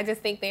ignorance, and I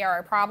just think they are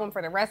a problem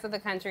for the rest of the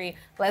country.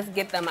 Let's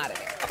get them out of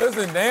there.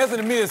 Listen, the answer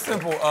to me is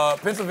simple.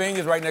 Pennsylvania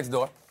is right next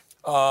door.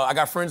 I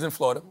got friends in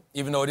Florida,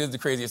 even though it is the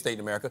craziest state in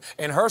America.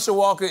 And Herschel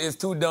Walker is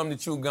too dumb to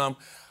chew gum.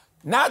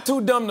 Not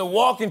too dumb to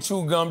walk and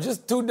chew gum,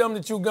 just too dumb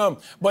to chew gum.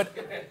 But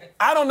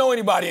I don't know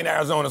anybody in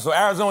Arizona, so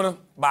Arizona,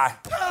 bye.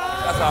 That's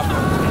how I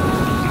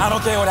feel. I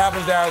don't care what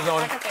happens to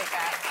Arizona.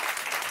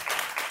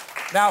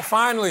 Now,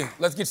 finally,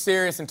 let's get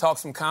serious and talk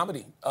some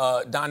comedy.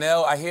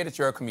 Donnell, I hear that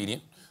you're a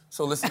comedian,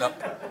 so listen up,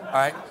 all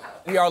right?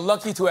 We are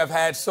lucky to have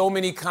had so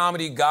many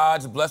comedy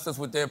gods bless us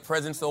with their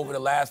presence over the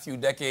last few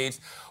decades,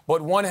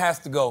 but one has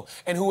to go.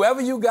 And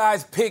whoever you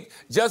guys pick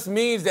just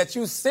means that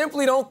you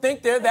simply don't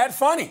think they're that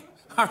funny,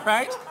 all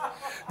right?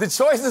 The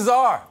choices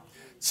are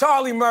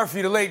Charlie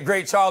Murphy, the late,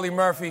 great Charlie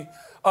Murphy,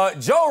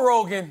 Joe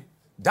Rogan,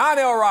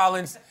 Donnell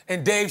Rollins,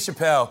 and Dave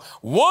Chappelle.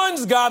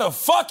 One's gotta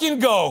fucking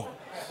go.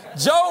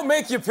 Joe,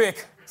 make your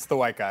pick. It's the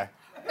white guy.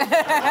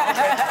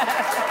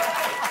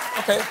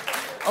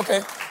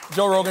 Okay.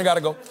 Joe Rogan gotta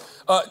go.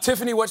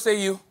 Tiffany, what say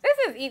you? This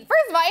is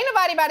first of all, ain't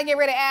nobody about to get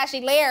rid of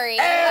Ashley Larry.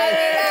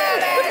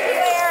 Ashley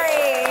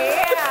Larry.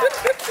 Yeah.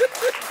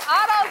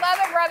 All those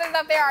other brothers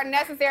up there are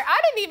necessary.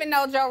 I didn't even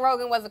know Joe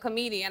Rogan was a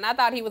comedian. I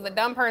thought he was a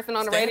dumb person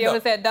on the radio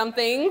that said dumb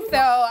things. So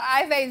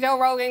I say Joe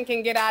Rogan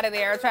can get out of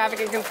there. Traffic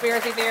and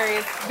conspiracy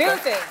theories.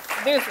 Deuces.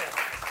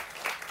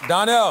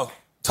 Donnell,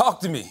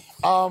 talk to me.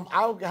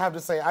 I would have to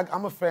say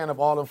I'm a fan of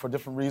all of them for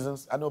different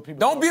reasons. I know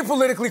people. Don't be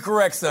politically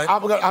correct, son.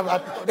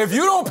 If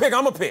you don't pick,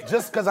 I'm gonna pick.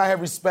 Just because I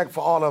have respect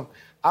for all of them,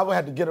 I would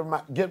have to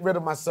get rid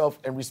of myself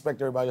and respect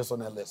everybody else on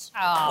that list.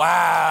 Oh.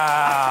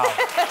 Wow.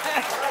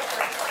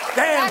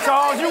 Damn,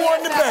 Charles, you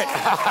won the bet.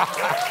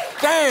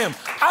 Damn,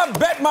 I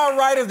bet my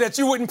writers that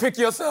you wouldn't pick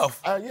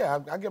yourself. Yeah,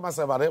 I get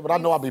myself out of it, but I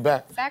know I'll be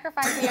back.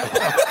 Sacrificing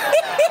yourself.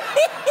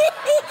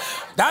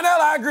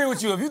 Donnell, I agree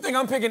with you. If you think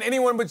I'm picking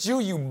anyone but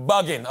you, you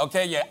bugging,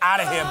 okay? You're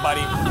out of here,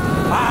 buddy.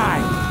 Bye.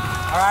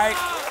 All right?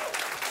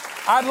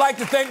 I'd like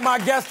to thank my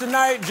guests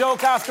tonight, Joe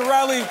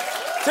Coscarelli,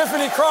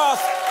 Tiffany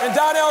Cross, and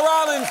Donnell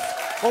Rollins.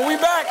 When we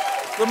back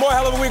with more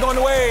Hell of a Week on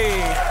the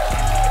way.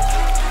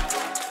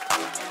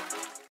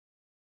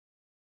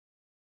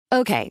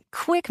 Okay,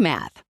 quick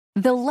math.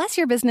 The less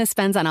your business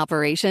spends on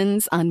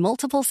operations, on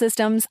multiple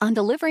systems, on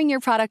delivering your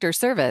product or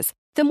service,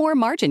 the more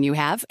margin you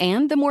have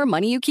and the more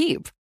money you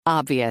keep.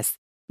 Obvious.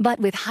 But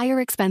with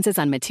higher expenses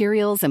on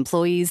materials,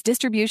 employees,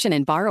 distribution,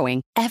 and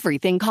borrowing,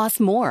 everything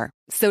costs more.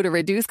 So to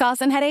reduce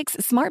costs and headaches,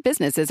 smart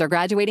businesses are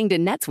graduating to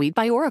NetSuite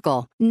by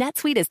Oracle.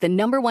 NetSuite is the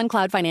 #1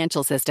 cloud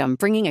financial system,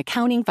 bringing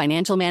accounting,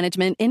 financial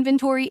management,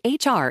 inventory,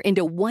 HR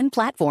into one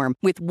platform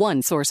with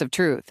one source of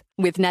truth.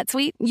 With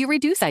NetSuite, you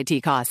reduce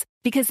IT costs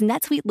because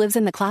NetSuite lives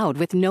in the cloud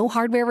with no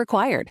hardware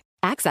required,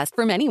 accessed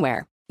from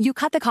anywhere. You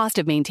cut the cost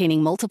of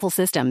maintaining multiple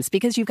systems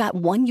because you've got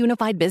one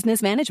unified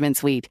business management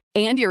suite.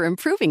 And you're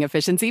improving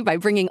efficiency by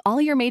bringing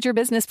all your major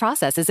business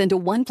processes into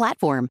one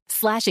platform,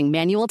 slashing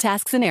manual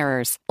tasks and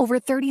errors. Over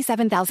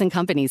 37,000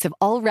 companies have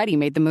already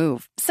made the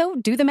move. So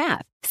do the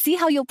math. See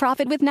how you'll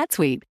profit with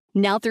NetSuite.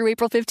 Now through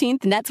April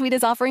 15th, NetSuite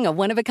is offering a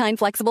one-of-a-kind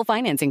flexible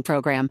financing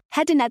program.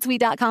 Head to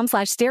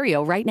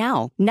netsuite.com/stereo right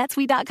now.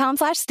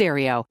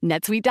 netsuite.com/stereo.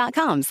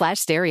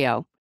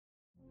 netsuite.com/stereo.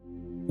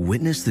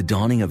 Witness the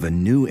dawning of a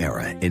new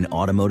era in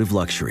automotive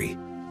luxury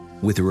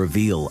with a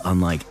reveal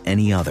unlike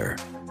any other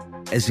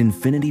as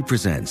Infiniti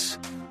presents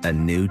a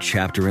new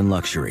chapter in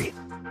luxury,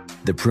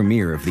 the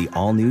premiere of the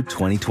all-new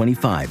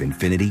 2025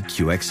 Infiniti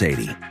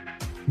QX80.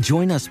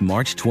 Join us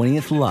March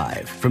 20th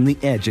live from the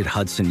Edge at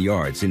Hudson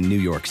Yards in New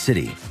York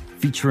City,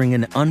 featuring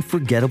an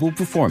unforgettable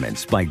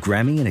performance by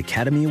Grammy and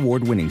Academy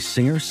Award-winning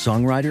singer,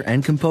 songwriter,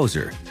 and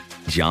composer,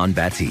 Jon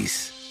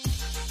Batiste.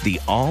 The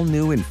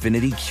all-new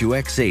Infiniti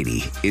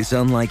QX80 is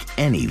unlike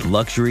any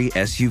luxury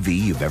SUV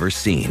you've ever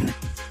seen.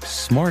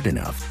 Smart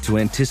enough to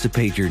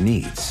anticipate your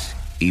needs,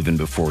 even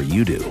before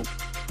you do.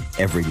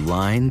 Every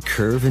line,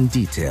 curve, and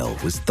detail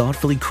was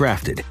thoughtfully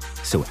crafted,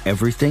 so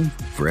everything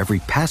for every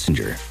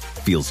passenger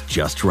feels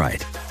just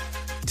right.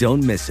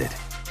 Don't miss it.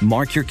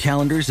 Mark your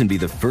calendars and be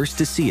the first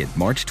to see it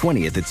March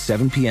 20th at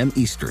 7 p.m.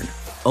 Eastern,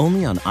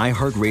 only on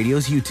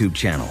iHeartRadio's YouTube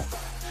channel.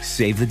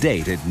 Save the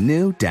date at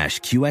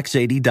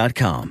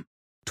new-QX80.com.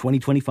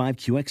 2025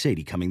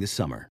 QX80 coming this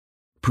summer.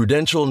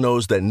 Prudential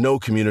knows that no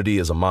community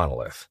is a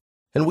monolith,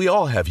 and we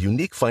all have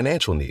unique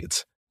financial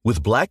needs.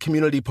 With Black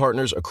community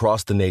partners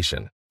across the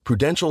nation,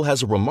 Prudential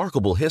has a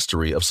remarkable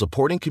history of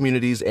supporting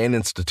communities and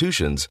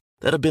institutions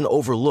that have been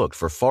overlooked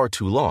for far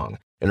too long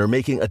and are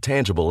making a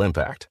tangible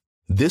impact.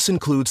 This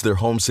includes their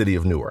home city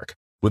of Newark,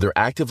 where they're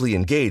actively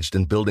engaged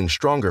in building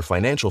stronger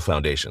financial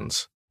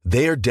foundations.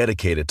 They are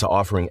dedicated to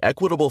offering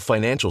equitable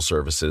financial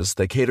services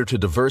that cater to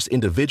diverse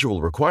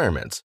individual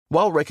requirements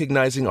while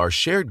recognizing our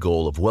shared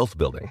goal of wealth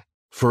building.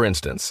 For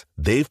instance,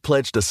 they've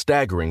pledged a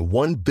staggering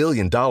 $1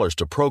 billion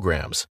to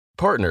programs,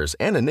 partners,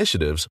 and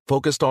initiatives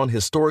focused on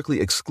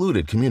historically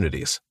excluded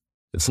communities.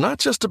 It's not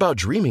just about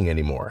dreaming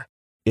anymore.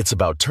 It's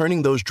about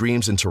turning those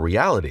dreams into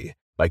reality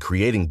by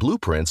creating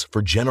blueprints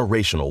for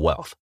generational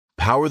wealth.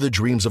 Power the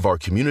dreams of our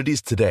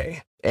communities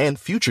today and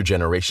future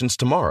generations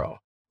tomorrow.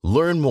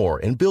 Learn more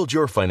and build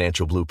your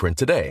financial blueprint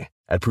today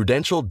at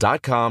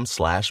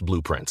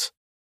prudential.com/blueprints.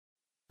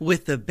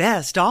 With the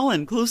best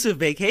all-inclusive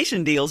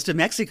vacation deals to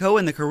Mexico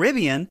and the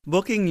Caribbean,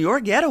 booking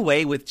your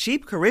getaway with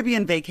Cheap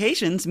Caribbean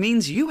Vacations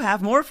means you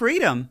have more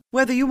freedom.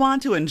 Whether you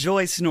want to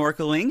enjoy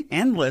snorkeling,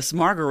 endless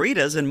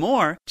margaritas, and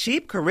more,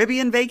 Cheap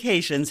Caribbean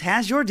Vacations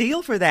has your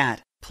deal for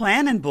that.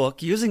 Plan and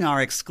book using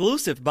our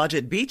exclusive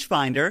budget beach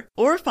finder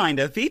or find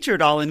a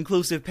featured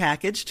all-inclusive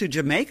package to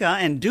Jamaica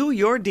and do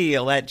your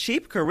deal at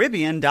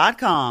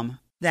cheapcaribbean.com.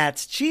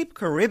 That's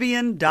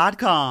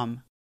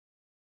cheapcaribbean.com.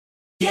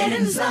 Get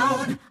in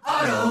zone,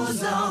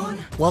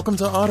 AutoZone. Welcome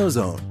to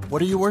AutoZone.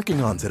 What are you working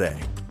on today?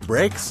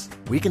 Brakes?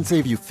 We can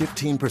save you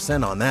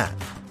 15% on that.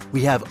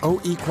 We have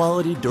OE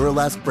quality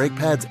Duralast brake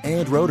pads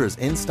and rotors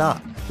in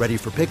stock, ready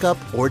for pickup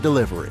or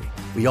delivery.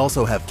 We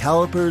also have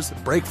calipers,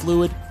 brake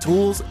fluid,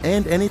 tools,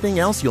 and anything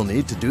else you'll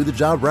need to do the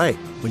job right.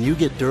 When you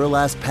get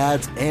Duralast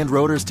pads and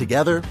rotors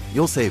together,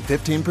 you'll save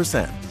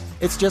 15%.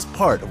 It's just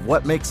part of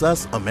what makes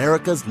us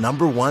America's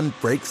 #1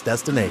 brakes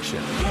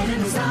destination. Get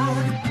in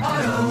zone,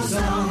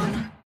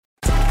 AutoZone.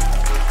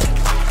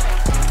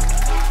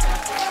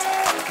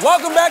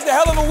 Welcome back to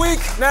Hell of a Week.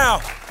 Now,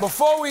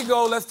 before we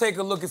go, let's take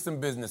a look at some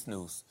business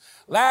news.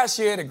 Last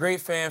year, the great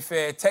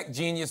fanfare tech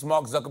genius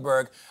Mark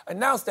Zuckerberg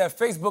announced that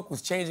Facebook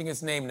was changing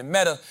its name to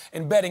Meta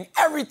and betting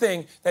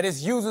everything that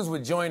its users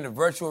would join the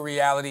virtual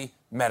reality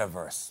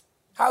metaverse.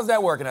 How's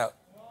that working out?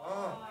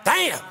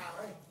 Damn!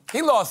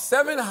 He lost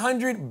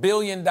 $700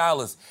 billion.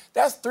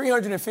 That's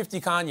 350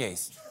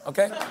 Kanyes,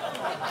 okay?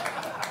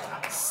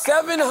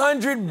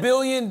 $700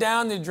 billion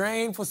down the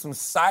drain for some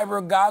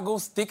cyber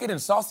goggles thicker than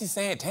Saucy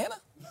Santana?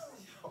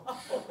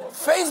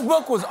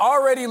 Facebook was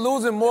already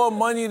losing more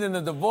money than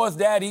the divorced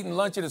dad eating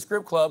lunch at a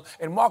strip club,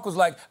 and Mark was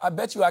like, I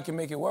bet you I can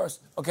make it worse,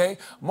 okay?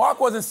 Mark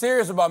wasn't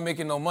serious about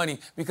making no money,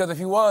 because if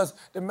he was,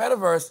 the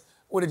metaverse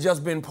would have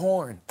just been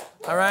porn,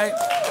 all right?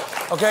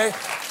 Okay?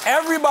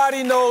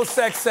 Everybody knows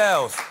sex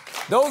sells.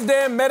 Those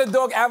damn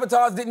Metadog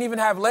avatars didn't even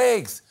have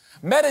legs.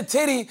 Meta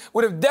Titty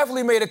would have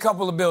definitely made a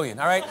couple of billion,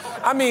 all right?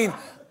 I mean,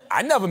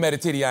 I never met a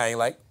titty I ain't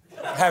like.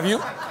 Have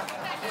you?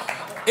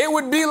 It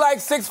would be like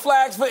Six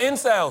Flags for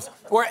incels,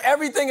 where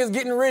everything is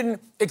getting ridden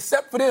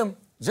except for them,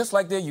 just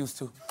like they're used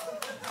to.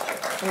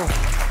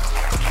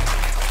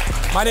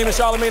 My name is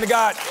Charlamagne the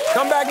God.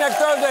 Come back next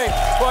Thursday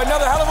for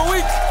another Hell of a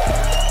Week.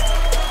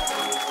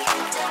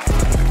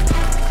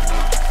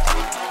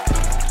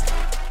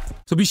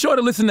 So be sure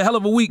to listen to Hell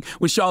of a Week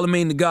with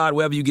Charlamagne the God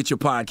wherever you get your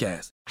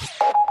podcast.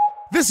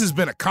 This has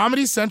been a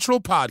Comedy Central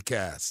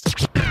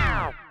podcast.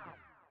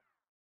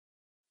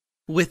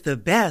 With the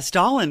best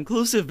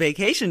all-inclusive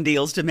vacation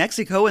deals to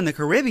Mexico and the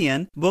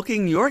Caribbean,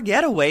 booking your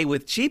getaway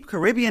with Cheap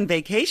Caribbean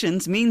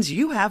Vacations means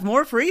you have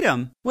more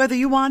freedom. Whether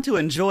you want to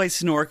enjoy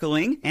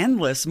snorkeling,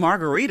 endless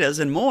margaritas,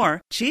 and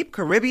more, Cheap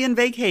Caribbean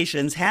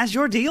Vacations has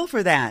your deal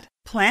for that.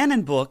 Plan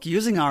and book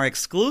using our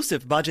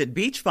exclusive budget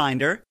beach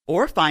finder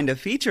or find a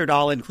featured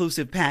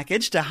all-inclusive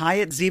package to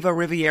Hyatt Ziva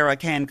Riviera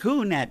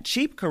Cancun at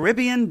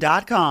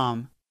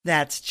cheapcaribbean.com.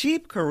 That's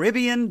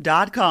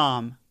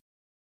cheapcaribbean.com.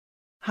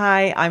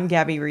 Hi, I'm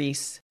Gabby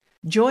Reese.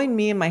 Join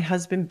me and my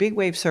husband, big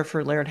wave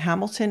surfer Laird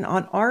Hamilton,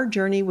 on our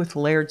journey with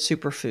Laird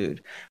Superfood.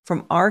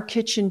 From our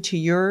kitchen to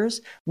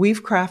yours,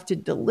 we've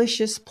crafted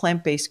delicious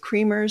plant-based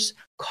creamers,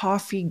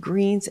 coffee,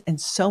 greens, and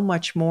so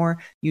much more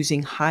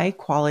using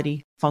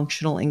high-quality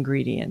functional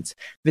ingredients.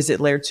 Visit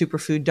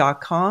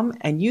lairdsuperfood.com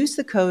and use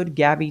the code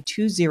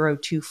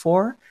GABBY2024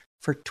 for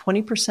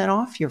 20%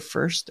 off your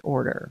first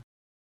order.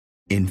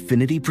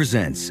 Infiniti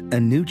presents a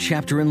new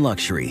chapter in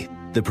luxury,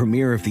 the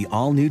premiere of the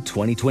all-new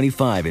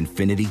 2025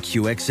 Infiniti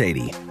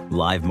QX80,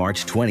 live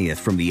March 20th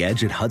from the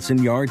Edge at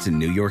Hudson Yards in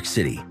New York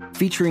City,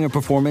 featuring a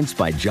performance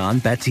by John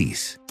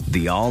Batiste.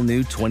 The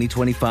all-new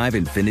 2025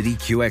 Infiniti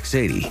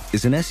QX80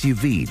 is an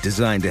SUV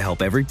designed to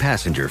help every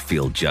passenger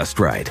feel just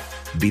right.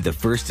 Be the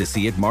first to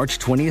see it March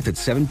 20th at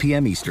 7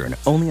 p.m. Eastern,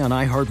 only on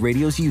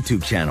iHeartRadio's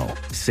YouTube channel.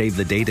 Save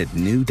the date at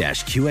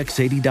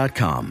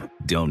new-QX80.com.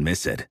 Don't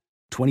miss it.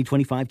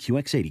 2025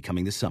 QX80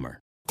 coming this summer.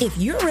 If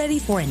you're ready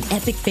for an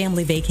epic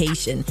family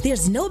vacation,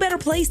 there's no better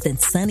place than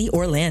sunny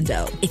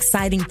Orlando.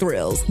 Exciting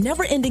thrills,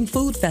 never-ending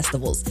food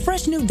festivals,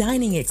 fresh new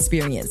dining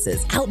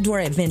experiences, outdoor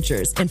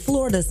adventures, and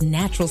Florida's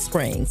natural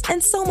springs,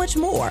 and so much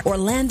more.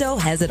 Orlando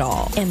has it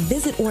all. And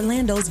Visit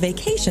Orlando's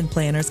vacation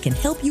planners can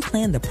help you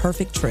plan the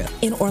perfect trip.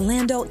 In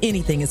Orlando,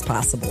 anything is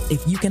possible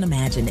if you can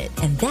imagine it.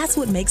 And that's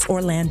what makes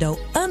Orlando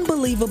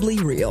unbelievably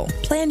real.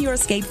 Plan your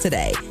escape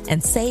today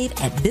and save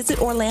at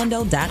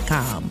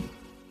visitorlando.com.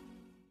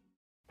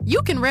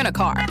 You can rent a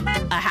car,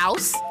 a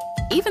house,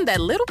 even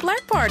that little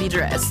black party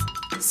dress.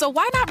 So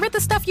why not rent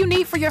the stuff you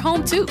need for your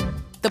home, too?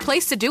 The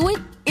place to do it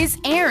is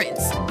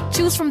Aaron's.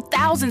 Choose from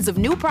thousands of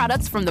new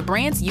products from the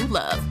brands you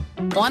love,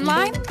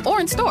 online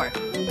or in store.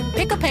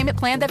 Pick a payment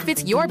plan that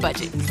fits your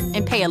budget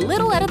and pay a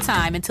little at a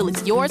time until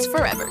it's yours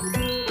forever.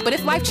 But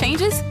if life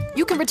changes,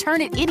 you can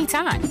return it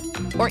anytime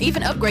or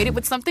even upgrade it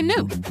with something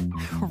new.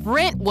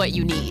 Rent what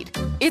you need.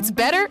 It's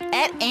better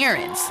at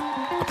Aaron's.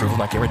 Approval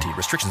not guaranteed.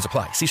 Restrictions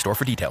apply. See store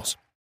for details.